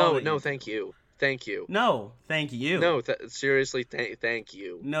 for all that No, you thank do. you. Thank you. No, thank you. No, seriously, thank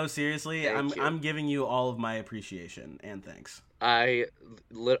you. No, seriously, Thank you. I'm giving you all of my appreciation and thanks. I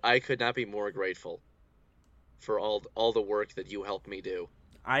could not be more grateful for all the work that you helped me do.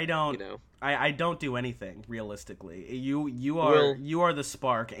 I don't You know, I don't do anything realistically. You Well- are the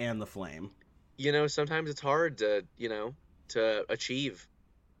spark and the flame. you know, sometimes it's hard to to achieve.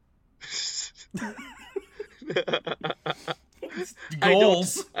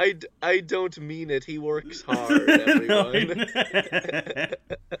 Goals. I don't mean it. He works hard, everyone.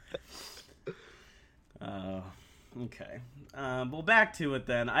 Okay. Well, back to it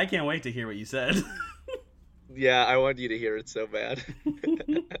then. I can't wait to hear what you said. Yeah, I want you to hear it so bad.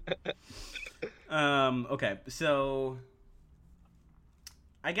 Okay, so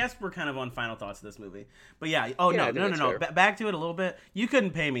I guess we're kind of on final thoughts of this movie. But yeah, Yeah, I think that's no. fair. Back to it a little bit. You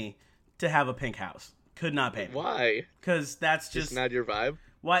couldn't pay me to have a pink house. Could not pay me. Why? Because that's Just just not your vibe?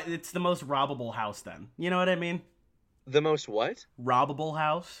 why it's the most robbable house then. You know what I mean? The most what? Robbable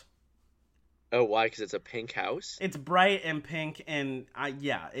house. Oh, why? Because it's a pink house? It's bright and pink and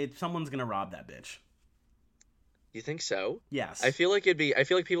someone's going to rob that bitch. You think so? Yes. I feel like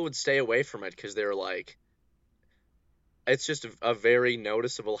people would stay away from it because they're like, it's just a very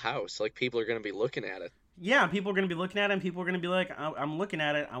noticeable house. Like, people are going to be looking at it. Yeah, people are going to be looking at it and people are going to be like, I'm looking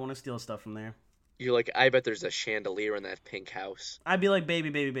at it. I want to steal stuff from there. You're like, I bet there's a chandelier in that pink house. I'd be like,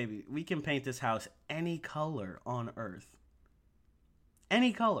 baby, we can paint this house any color on Earth.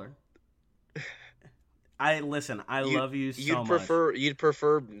 Any color. I love you so much. You'd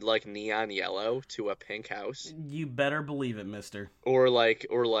prefer like neon yellow to a pink house, You better believe it, mister. or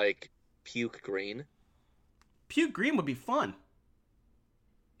like puke green. Puke green would be fun.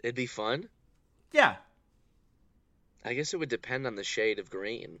 It'd be fun. Yeah. I guess it would depend on the shade of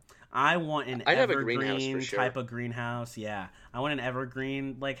green. I want an I'd have a evergreen greenhouse for sure. type of greenhouse. Yeah. I want an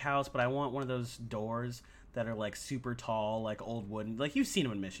evergreen like house, but I want one of those doors that are like super tall, like old wooden. Like you've seen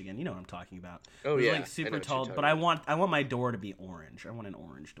them in Michigan. You know what I'm talking about. Oh, Those, yeah, like I know super what you're tall, talking but about. I want my door to be orange. I want an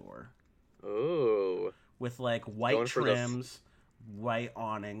orange door Oh, with like white Going for the trims, white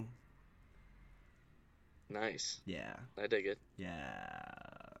awning. nice. Yeah. I dig it. Yeah.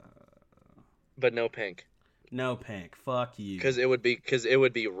 But no pink, No pink. Fuck you. because it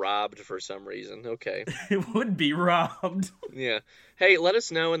would be robbed for some reason. Okay. It would be robbed. Yeah. Hey, let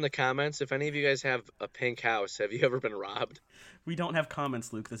us know in the comments if any of you guys have a pink house. Have you ever been robbed? We don't have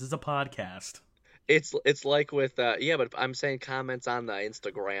comments, Luke. This is a podcast. It's like with yeah, but I'm saying comments on the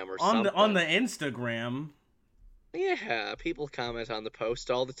Instagram or something. On the Instagram. Yeah, people comment on the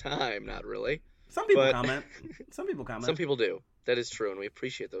post all the time. Not really. Some people But- comment. Some people comment. Some people do. That is true, and we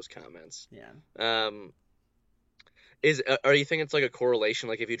appreciate those comments. Yeah. Are you thinking it's like a correlation?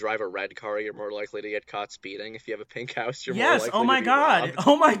 Like if you drive a red car, you're more likely to get caught speeding. If you have a pink house, you're more Yes. likely Oh to my be god. robbed?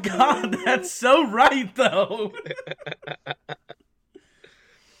 Oh my god. That's so right, though.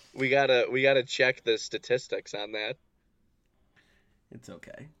 We gotta check the statistics on that. It's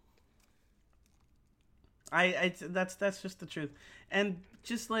okay. That's just the truth, and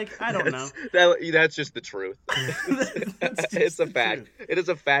just like I don't know. That's just the truth. It's a fact. Truth. It is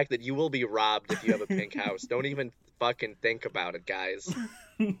a fact that you will be robbed if you have a pink house. Don't even fucking think about it, guys.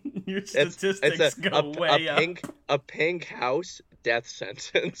 Your statistics go way up. A pink house death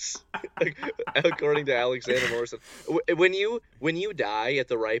sentence, according to Alexander Morrison. When you die at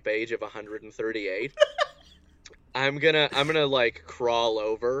the ripe age of 138. I'm gonna like crawl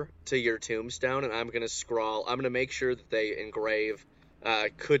over to your tombstone and I'm gonna make sure that they engrave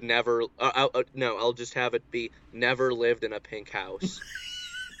could never I'll just have it be never lived in a pink house.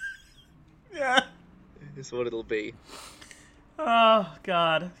 Yeah. Is what it'll be. Oh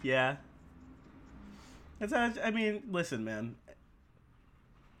God, yeah. I mean, listen, man.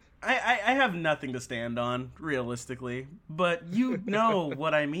 I have nothing to stand on, realistically, but you know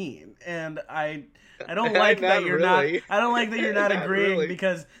what I mean, and I don't like that you're really. not. I don't like that you're not agreeing really.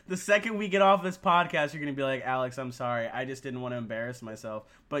 because the second we get off this podcast, you're gonna be like, Alex, I'm sorry, I just didn't want to embarrass myself.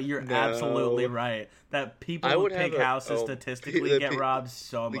 But you're absolutely right that people with pink houses statistically get robbed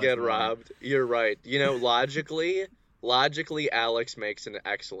so much. Get robbed. You're right. You know, logically, Alex makes an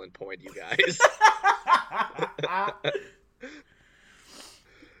excellent point. You guys.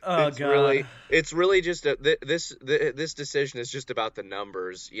 Oh God! It's really just this decision is just about the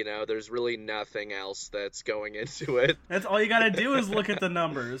numbers. You know, there's really nothing else that's going into it. That's all you gotta do is look at the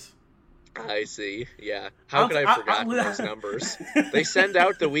numbers. I see. Yeah. How could I have forgotten those numbers? They send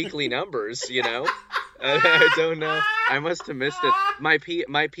out the weekly numbers. You know. I don't know. I must have missed it. My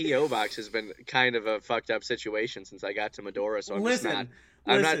PO box has been kind of a fucked up situation since I got to Medora, so I'm just not.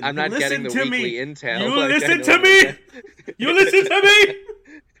 I'm not getting the weekly intel. You listen to me. You listen to me.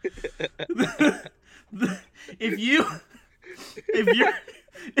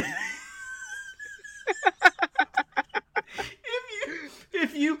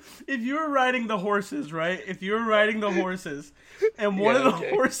 If you were riding the horses, right? If you were riding the horses, and one of the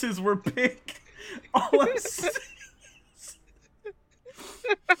horses were pink, all I'm saying is,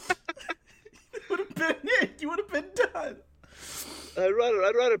 you would have been it. You would have been done. I'd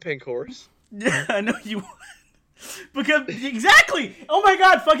ride a pink horse. Yeah, I know you would. Because exactly. Oh my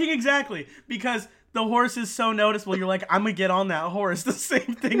God, fucking exactly. Because the horse is so noticeable. You're like, I'm gonna get on that horse. The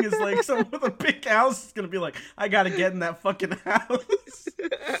same thing as like someone with a pink house is gonna be like, I gotta get in that fucking house.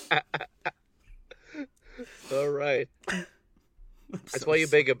 All right. That's why you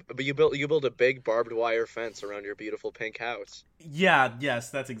build a big barbed wire fence around your beautiful pink house. Yeah. Yes,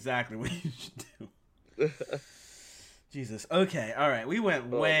 that's exactly what you should do. Jesus. Okay. All right. We went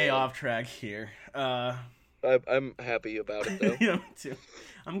way off track here. I'm happy about it though. Yeah, me too.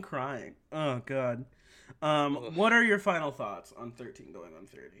 I'm crying. Oh God. What are your final thoughts on 13 going on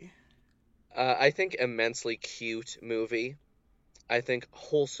 30? I think immensely cute movie. I think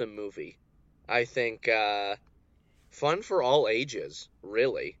wholesome movie. I think fun for all ages,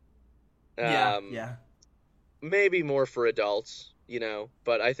 really. Yeah. Maybe more for adults, you know,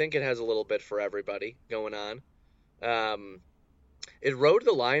 but I think it has a little bit for everybody going on. It rode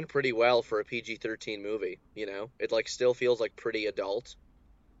the line pretty well for a PG-13 movie, you know? It, like, still feels, like, pretty adult,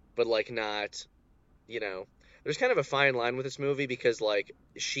 but, like, not, you know... There's kind of a fine line with this movie because, like,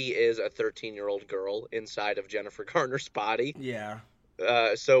 she is a 13-year-old girl inside of Jennifer Garner's body. Yeah.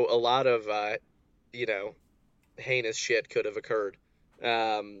 So a lot of, you know, heinous shit could have occurred.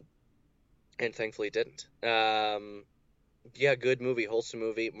 And thankfully it didn't. Yeah, good movie, wholesome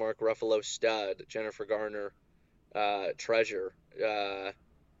movie. Mark Ruffalo, stud. Jennifer Garner, treasure.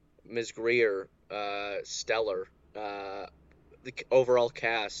 Ms. Greer, stellar. The overall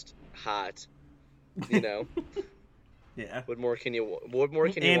cast, hot. You know. Yeah. What more can you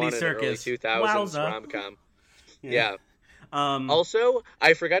want in an early 2000s rom-com? Yeah. Also,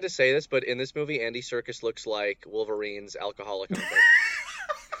 I forgot to say this, but in this movie, Andy Serkis looks like Wolverine's alcoholic uncle.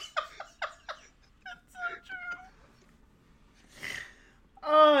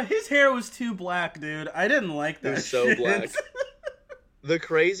 His hair was too black, dude. I didn't like that. It was so black. The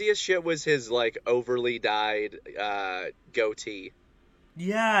craziest shit was his, like, overly dyed goatee.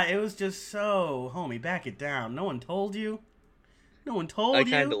 Yeah, it was just so... Homie, back it down. No one told you? No one told you?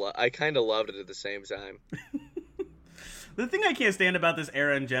 I kind of loved it at the same time. The thing I can't stand about this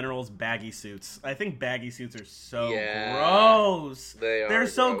era in general is baggy suits. I think baggy suits are so gross. They're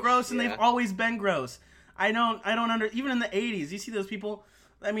so gross, and they've always been gross. I don't even in the 80s, you see those people...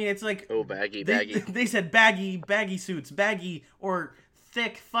 I mean, it's like... Oh, baggy. They said baggy suits, baggy or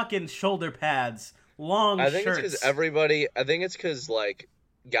thick fucking shoulder pads, long shirts. I think it's because, like,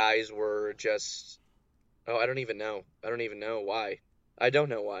 guys were just... Oh, I don't even know why. I don't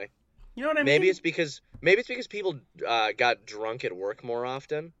know why. You know what I Maybe mean? it's because people got drunk at work more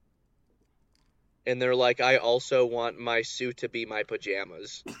often, and they're like, I also want my suit to be my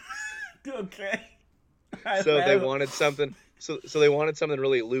pajamas. Okay. So they wanted something. So they wanted something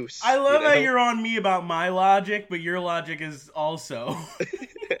really loose. I love you how know? you're on me about my logic, but your logic is also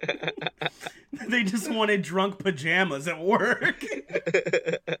they just wanted drunk pajamas at work.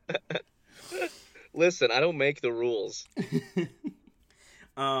 Listen, I don't make the rules.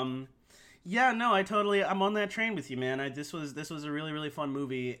 Yeah, no, I'm on that train with you, man. This was a really, really fun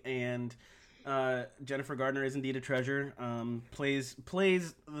movie, and Jennifer Gardner is indeed a treasure. Plays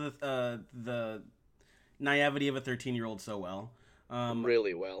the naivety of a 13-year-old so well.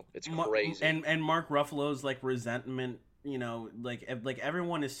 Really well. It's crazy. And Mark Ruffalo's like resentment, like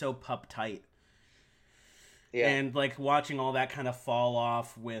everyone is so pup tight. Yeah. And like watching all that kind of fall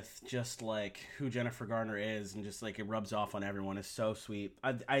off with just like who Jennifer Garner is, and just like it rubs off on everyone is so sweet.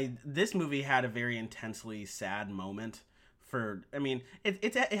 This movie had a very intensely sad moment.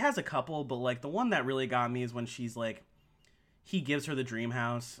 It has a couple, but like the one that really got me is when she's like, he gives her the dream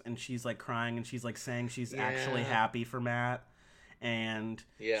house and she's like crying and she's like saying she's actually happy for Matt, and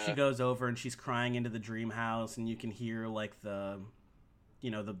she goes over and she's crying into the dream house, and you can hear like the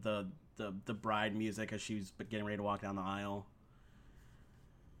bride music as she's getting ready to walk down the aisle.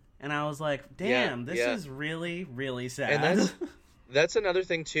 And I was like, damn, this is really, really sad. And that's another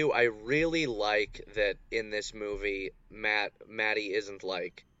thing too. I really like that in this movie, Maddie isn't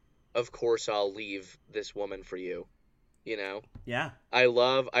like, of course I'll leave this woman for you. You know? Yeah. I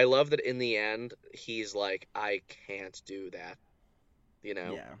love that in the end he's like, I can't do that. You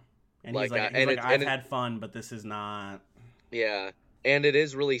know? Yeah. And like, I've had fun, but this is not. Yeah. And it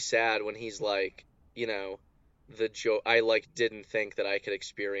is really sad when he's like, the joy. I like didn't think that I could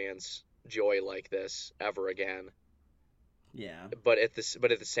experience joy like this ever again. Yeah. But at the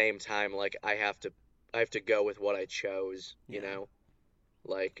same time, like I have to go with what I chose. You know,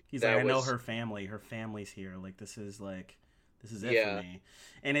 like he's like, I know her family. Her family's here. Like this is it for me.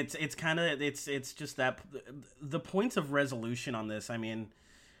 And it's kind of it's just that the points of resolution on this. I mean.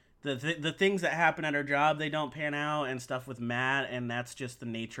 The things that happen at her job, they don't pan out, and stuff with Matt, and that's just the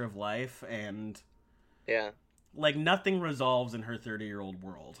nature of life, and like nothing resolves in her 30-year-old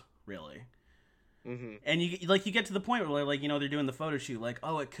world, really. Mm-hmm. And you get to the point where like they're doing the photo shoot, like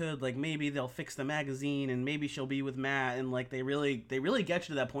it could like maybe they'll fix the magazine and maybe she'll be with Matt, and like they really get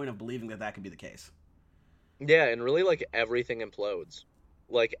you to that point of believing that could be the case. Yeah, and really like everything implodes,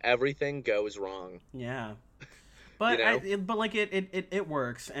 like everything goes wrong. Yeah. But it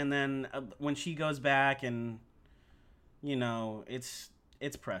works, and then when she goes back, and it's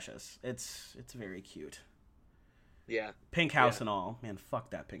precious. It's very cute. Yeah. Pink house and all, man.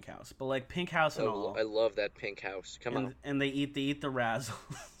 Fuck that pink house. But like pink house and all. I love that pink house. Come on. And they eat the razzles.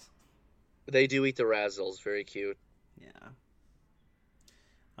 They do eat the razzles. Very cute. Yeah.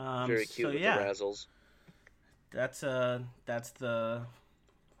 Very cute with the razzles. That's the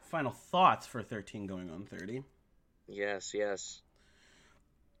final thoughts for 13 going on 30. Yes.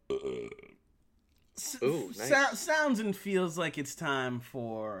 Ooh, nice. Sounds and feels like it's time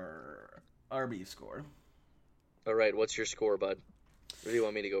for RB score. All right, what's your score, bud? Or do you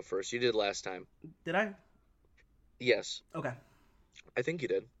want me to go first? You did last time. Did I? Yes. Okay. I think you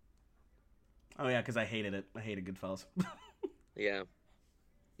did. Oh yeah, because I hated it. I hated Goodfellas. Yeah.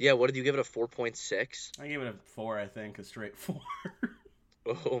 Yeah, what did you give it, a 4.6? I gave it a 4, I think, a straight 4.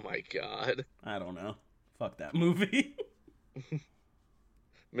 Oh my god. I don't know. Fuck that movie.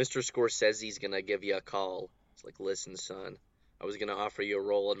 Mr. Scorsese's gonna give you a call. It's like, listen, son, I was gonna offer you a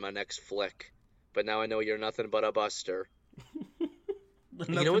role in my next flick, but now I know you're nothing but a buster. You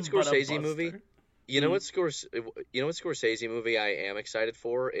know what Scorsese movie? You know what Scorsese movie I am excited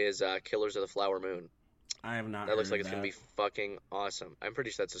for is Killers of the Flower Moon. I have not. That looks like it's gonna be fucking awesome. I'm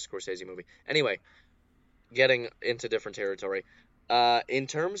pretty sure that's a Scorsese movie. Anyway, getting into different territory. In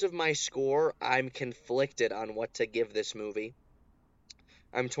terms of my score, I'm conflicted on what to give this movie.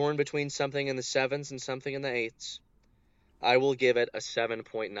 I'm torn between something in the 7s and something in the 8s. I will give it a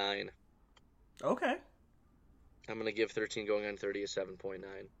 7.9. Okay. I'm going to give 13 going on 30 a 7.9.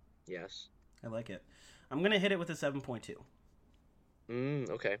 Yes. I like it. I'm going to hit it with a 7.2.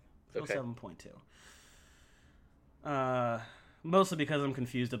 Okay. So okay. 7.2. Mostly because I'm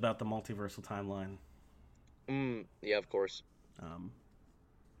confused about the multiversal timeline. Yeah, of course.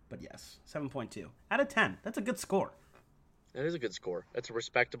 But yes, 7.2 out of 10. That's a good score. That is a good score. That's a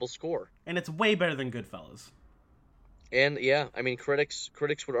respectable score. And it's way better than Goodfellas. And yeah, I mean, critics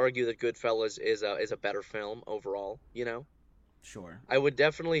would argue that Goodfellas is a better film overall. You know. Sure. I would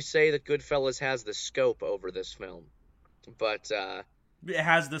definitely say that Goodfellas has the scope over this film, but It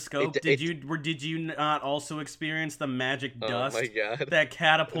has the scope. It- Did you not also experience the magic Oh dust my god. that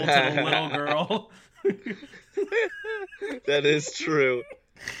catapulted a little girl? That is true.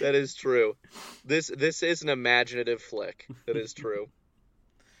 That is true. This is an imaginative flick. That is true.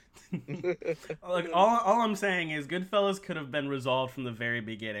 Like all I'm saying is Goodfellas could have been resolved from the very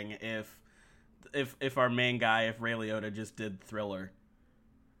beginning if our main guy, if Ray Liotta just did Thriller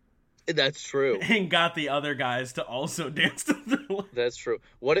That's true. and got the other guys to also dance to Thriller. That's true.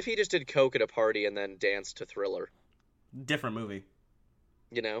 What if he just did coke at a party and then danced to Thriller? Different movie.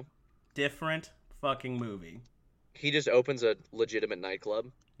 You know? Different fucking movie. He just opens a legitimate nightclub.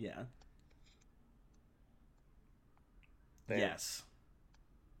 Yeah. Damn. Yes.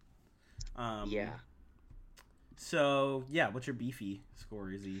 Yeah. So, yeah, what's your beefy score,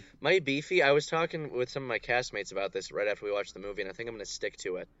 Izzy? My beefy, I was talking with some of my castmates about this right after we watched the movie, and I think I'm going to stick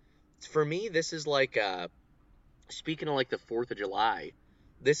to it. For me, this is like, speaking of like the 4th of July,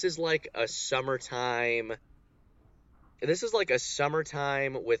 this is like a summertime... This is like a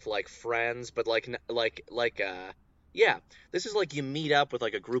summertime with like friends, but yeah, this is like you meet up with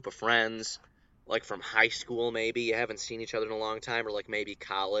like a group of friends, like from high school maybe, you haven't seen each other in a long time, or like maybe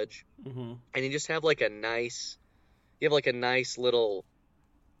college, Mm-hmm. and you just have like a nice little,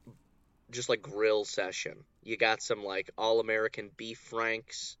 just like grill session. You got some like all-American beef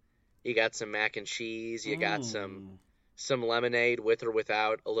franks, you got some mac and cheese, you got some lemonade with or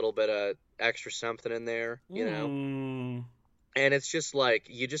without a little bit of extra something in there, you know? And it's just like,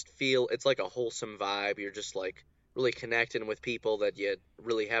 you just feel, it's like a wholesome vibe. You're just like really connecting with people that you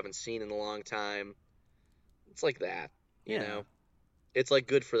really haven't seen in a long time. It's like that, you Yeah. know? It's like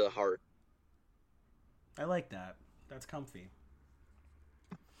good for the heart. I like that. That's comfy.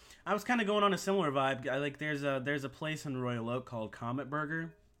 I was kind of going on a similar vibe. I like there's a place in Royal Oak called Comet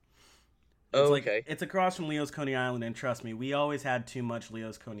Burger. It's Oh, like, okay. it's across from Leo's Coney Island, and trust me, we always had too much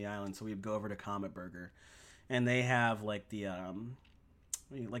Leo's Coney Island, so we'd go over to Comet Burger, and they have like the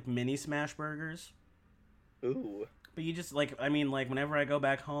like mini smash burgers. Ooh. But you just like, I mean, like whenever I go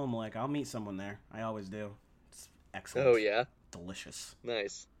back home, like I'll meet someone there. I always do. It's excellent. Oh, yeah? Delicious.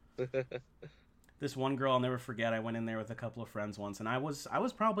 Nice. This one girl I'll never forget. I went in there with a couple of friends once, and I was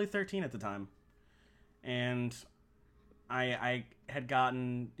probably 13 at the time, and I had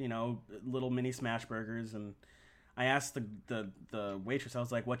gotten, you know, little mini smash burgers, and I asked the waitress, I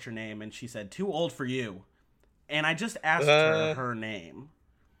was like, "What's your name?" And she said, "Too old for you," and I just asked her name,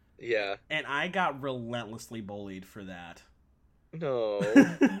 Yeah. and I got relentlessly bullied for that No.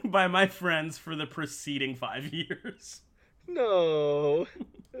 by my friends for the preceding 5 years. No.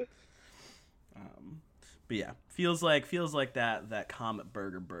 But yeah, feels like that Comet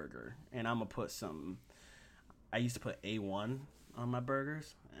Burger, and I'm gonna put some. I used to put A1 on my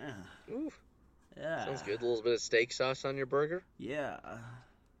burgers. Ooh. Yeah, Sounds good. A little bit of steak sauce on your burger. Yeah,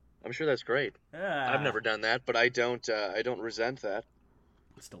 I'm sure that's great. yeah. I've never done that, but I don't resent that.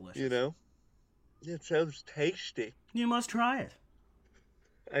 It's delicious. You know? It sounds tasty. You must try it.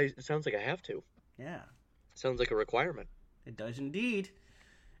 It sounds like I have to. Yeah, Sounds like a requirement. it does indeed.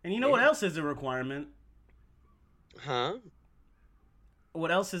 And you know what else is a requirement? Huh?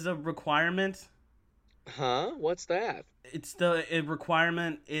 What else is a requirement? Huh? What's that? It's the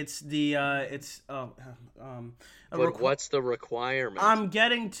requirement. It's the What's the requirement? I'm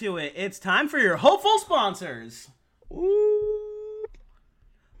getting to it. It's time for your hopeful sponsors. Ooh.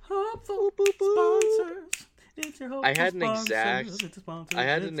 Hopeful Boop, boop, boop. sponsors. It's your hopeful I had an sponsors. exact- It's a sponsor. I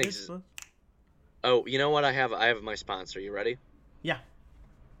had an Oh, you know what? I have my sponsor. You ready? Yeah.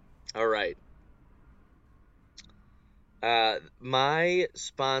 All right. My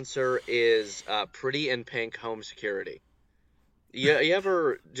sponsor is Pretty in Pink Home Security. You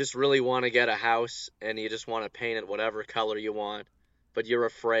ever just really want to get a house and you just want to paint it whatever color you want, but you're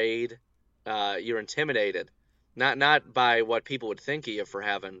afraid, you're intimidated, not by what people would think of you for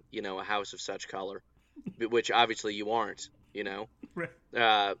having, you know, a house of such color, which obviously you aren't, you know.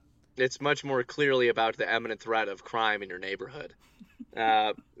 Right. It's much more clearly about the imminent threat of crime in your neighborhood.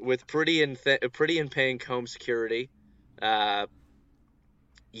 With Pretty in Pink Home Security,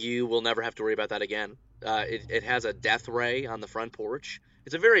 you will never have to worry about that again. It has a death ray on the front porch.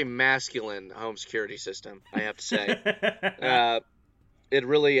 It's a very masculine home security system, I have to say. It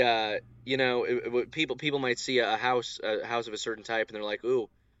really, you know, people might see a house of a certain type and they're like, ooh,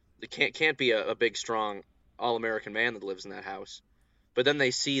 it can't be a big, strong, all-American man that lives in that house. But then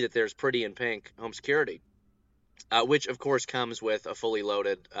they see that there's Pretty in Pink Home Security, which of course comes with a fully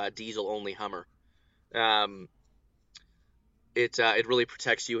loaded diesel-only Hummer. It really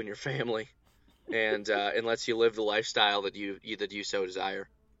protects you and your family, and lets you live the lifestyle that you so desire.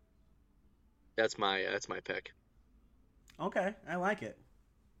 That's my pick. Okay, I like it.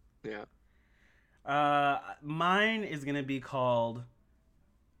 Yeah. Mine is gonna be called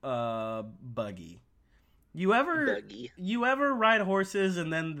buggy. You ever Buggy. you ever ride horses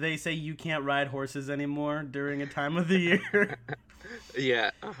and then they say you can't ride horses anymore during a time of the year?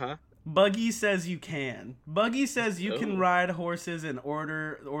 Yeah. Uh-huh. Buggy says you can. Buggy says you can Oh. ride horses and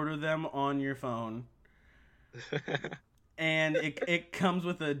order them on your phone. And it comes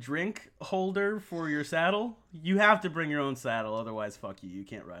with a drink holder for your saddle. You have to bring your own saddle, otherwise fuck you. You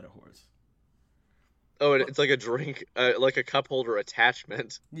can't ride a horse. Oh, it's like a drink, like a cup holder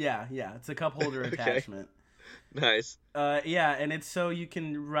attachment. Yeah, it's a cup holder Okay. attachment. Nice. Yeah, and it's so you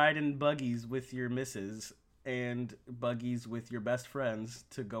can ride in buggies with your missus and buggies with your best friends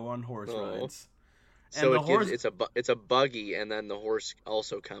to go on horse Oh. rides. So the it horse- gives it's a buggy, and then the horse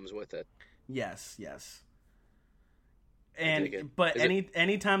also comes with it. Yes. dig And it. but Is it-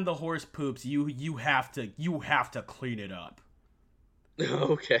 anytime the horse poops, you have to clean it up.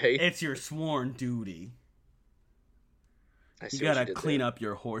 Okay. It's your sworn duty. I You see what gotta did clean there. up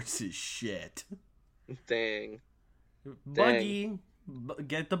your horse's shit. Dang. Buggy,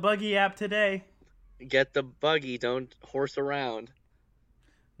 get the Buggy app today. Get the buggy. Don't horse around.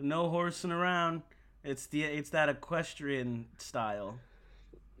 No horsing around. It's that equestrian style.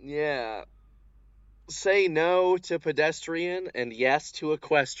 Yeah. Say no to pedestrian and yes to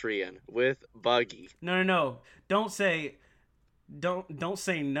equestrian with buggy. No. Don't say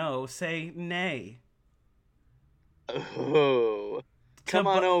no. Say nay. Oh. Come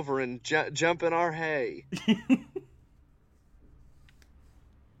on over and jump in our hay.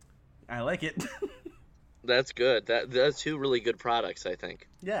 I like it. That's good. That's two really good products, I think.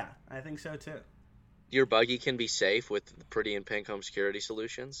 Yeah, I think so too. Your buggy can be safe with the Pretty in Pink Home Security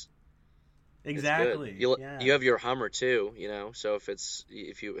Solutions. It's good. Exactly. You have your Hummer too, so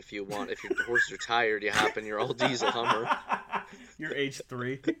if your horses are tired, you hop in your old diesel Hummer. Your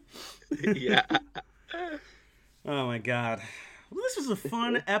H3. Yeah. Oh my god. Well, this was a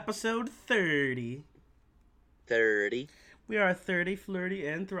fun episode 30. 30. We are 30, flirty,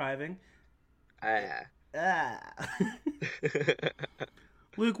 and thriving. Ah.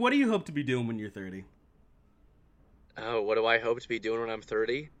 Luke, what do you hope to be doing when you're 30? Oh, what do I hope to be doing when I'm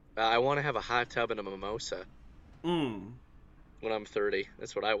 30? I want to have a hot tub and a mimosa when I'm 30.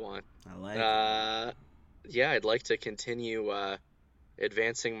 That's what I want. I like it. Yeah, I'd like to continue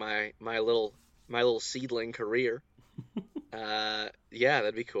advancing my little seedling career. Yeah,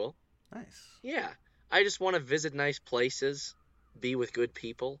 that'd be cool. Nice. Yeah, I just want to visit nice places, be with good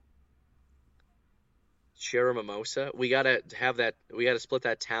people, share a mimosa. We gotta have that. We gotta split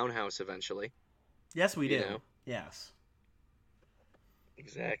that townhouse eventually. Yes, we do. You know. Yes.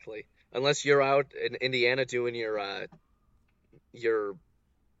 Exactly. Unless you're out in Indiana doing your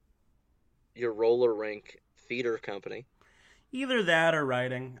roller rink theater company. Either that or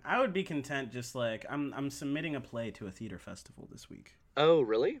writing. I would be content just like I'm submitting a play to a theater festival this week. Oh,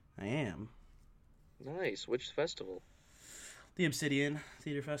 really? I am. Nice. Which festival? The Obsidian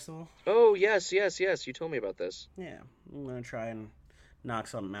Theater Festival. Oh, yes. You told me about this. Yeah. I'm gonna try and knock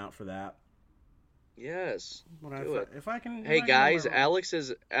something out for that. Yes. When Do it. If I can. Hey if I can guys, work- Alex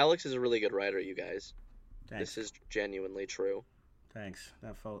is a really good writer, you guys. Thanks. This is genuinely true. Thanks.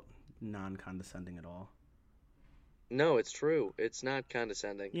 That felt non-condescending at all. No, it's true. It's not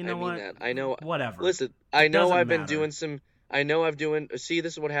condescending. You know I mean what? that. I know. Whatever. Listen, I know doesn't I've been matter. doing some. I know I've doing. See,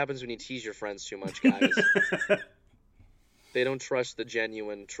 this is what happens when you tease your friends too much, guys. They don't trust the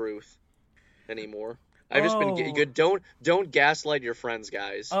genuine truth anymore. I've just been Oh. good. Don't gaslight your friends,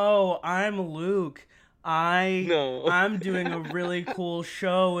 guys. Oh, I'm Luke. No. I'm doing a really cool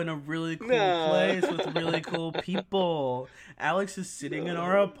show in a really cool No. place with really cool people. Alex is sitting in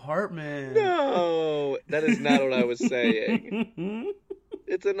our apartment. No, that is not what I was saying. I'm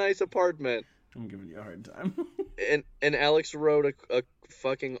It's a nice apartment. giving you a hard time. And Alex wrote a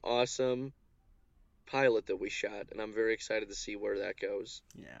fucking awesome pilot that we shot, and I'm very excited to see where that goes.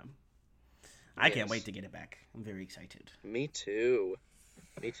 Yeah. I can't Yes. wait to get it back. I'm very excited. Me too.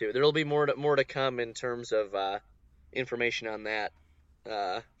 There'll be more to come in terms of information on that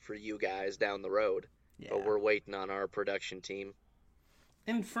for you guys down the road. Yeah. But we're waiting on our production team.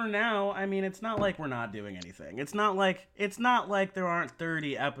 And for now, I mean, it's not like we're not doing anything. It's not like there aren't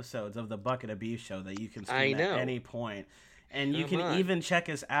 30 episodes of the Bucket of Beef show that you can stream I know. at any point. And you Come can on. even check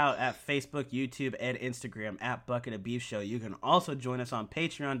us out at Facebook, YouTube, and Instagram at Bucket of Beef Show. You can also join us on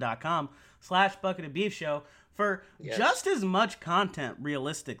patreon.com/Bucket of Beef Show for Yes. just as much content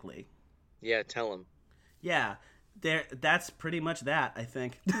realistically. Yeah, tell them. Yeah. That's pretty much that, I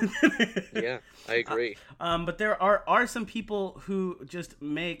think. Yeah, I agree. But there are some people who just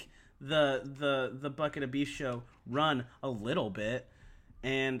make the Bucket of Beef show run a little bit,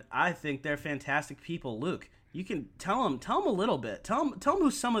 and I think they're fantastic people. Luke, you can tell them a little bit. Tell them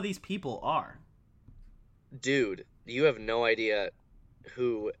who some of these people are. Dude, you have no idea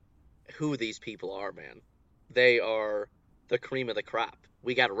who these people are, man. They are the cream of the crop.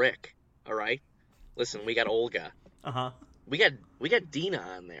 We got Rick, all right? Listen, we got Olga. Uh-huh. We got Dina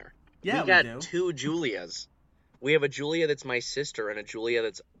on there. Yeah, we got do. 2 Julias. We have a Julia that's my sister and a Julia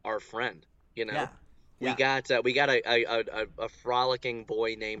that's our friend, you know? Yeah. We got a frolicking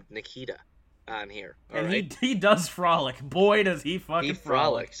boy named Nikita on here. All And right? he does frolic. Boy, does he fucking He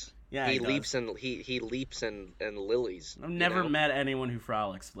frolic. frolics. Yeah, he does. leaps and he leaps and lilies. I've you never know? met anyone who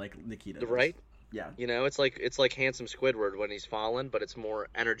frolics like Nikita does. Right? Yeah. You know, it's like handsome Squidward when he's fallen, but it's more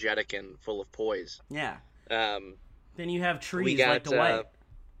energetic and full of poise. Yeah. Um, Then you have we trees got like Dwight.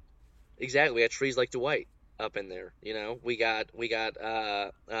 exactly. We got trees like Dwight up in there. You know, we got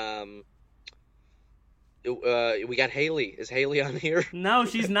Haley. Is Haley on here? No,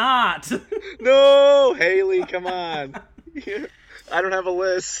 she's not. No, Haley, come on. I don't have a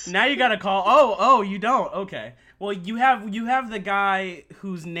list. Now you gotta call. Oh, you don't. Okay. Well, you have the guy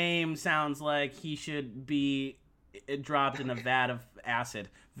whose name sounds like he should be dropped in a vat of acid.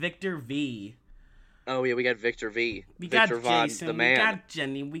 Victor V. Oh yeah, we got Victor V. We Victor got Von, Jason. the man. We got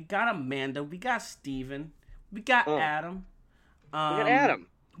Jenny. We got Amanda. We got Steven. We got Adam. We got Adam.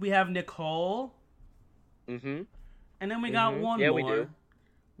 We have Nicole. Mm-hmm. And then we got one Yeah, more. we do.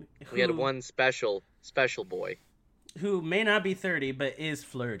 We had one special boy. Who may not be 30, but is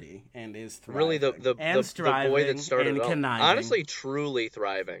flirty and is thriving. Really, the boy that started and it all. conniving. Honestly, truly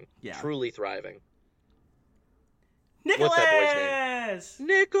thriving. Yeah. Truly thriving. Nicholas! What's that boy's name?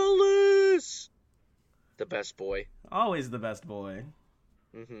 Nicholas! The best boy. Always the best boy.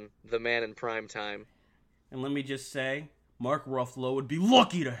 Mm-hmm. The man in prime time. And let me just say, Mark Ruffalo would be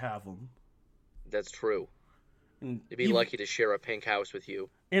lucky to have him. That's true. And He'd be lucky to share a pink house with you.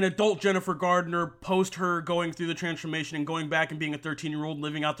 An adult Jennifer Gardner, post her going through the transformation and going back and being a 13-year-old and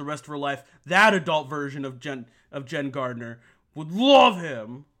living out the rest of her life, that adult version of Jen Gardner would love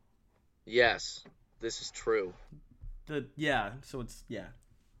him. Yes, this is true.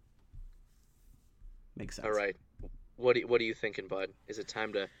 Makes sense. All right. What are you thinking, bud? Is it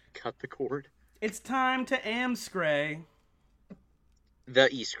time to cut the cord? It's time to Amscray. The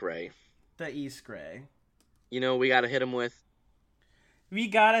Eastgray. The Eastgray. You know, we gotta hit him with... We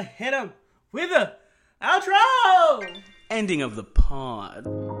gotta hit him with a outro! Ending of the pod.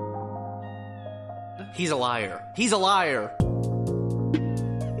 He's a liar. He's a liar.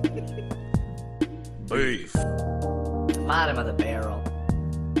 Beef. Bottom of the barrel.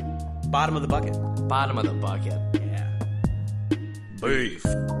 Bottom of the bucket. Bottom of the bucket. Yeah. Beef.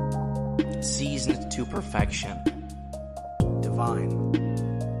 Seasoned to perfection. Divine.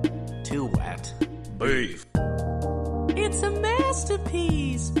 Too wet. Beef. It's a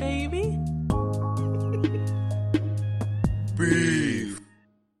masterpiece, baby. Beef.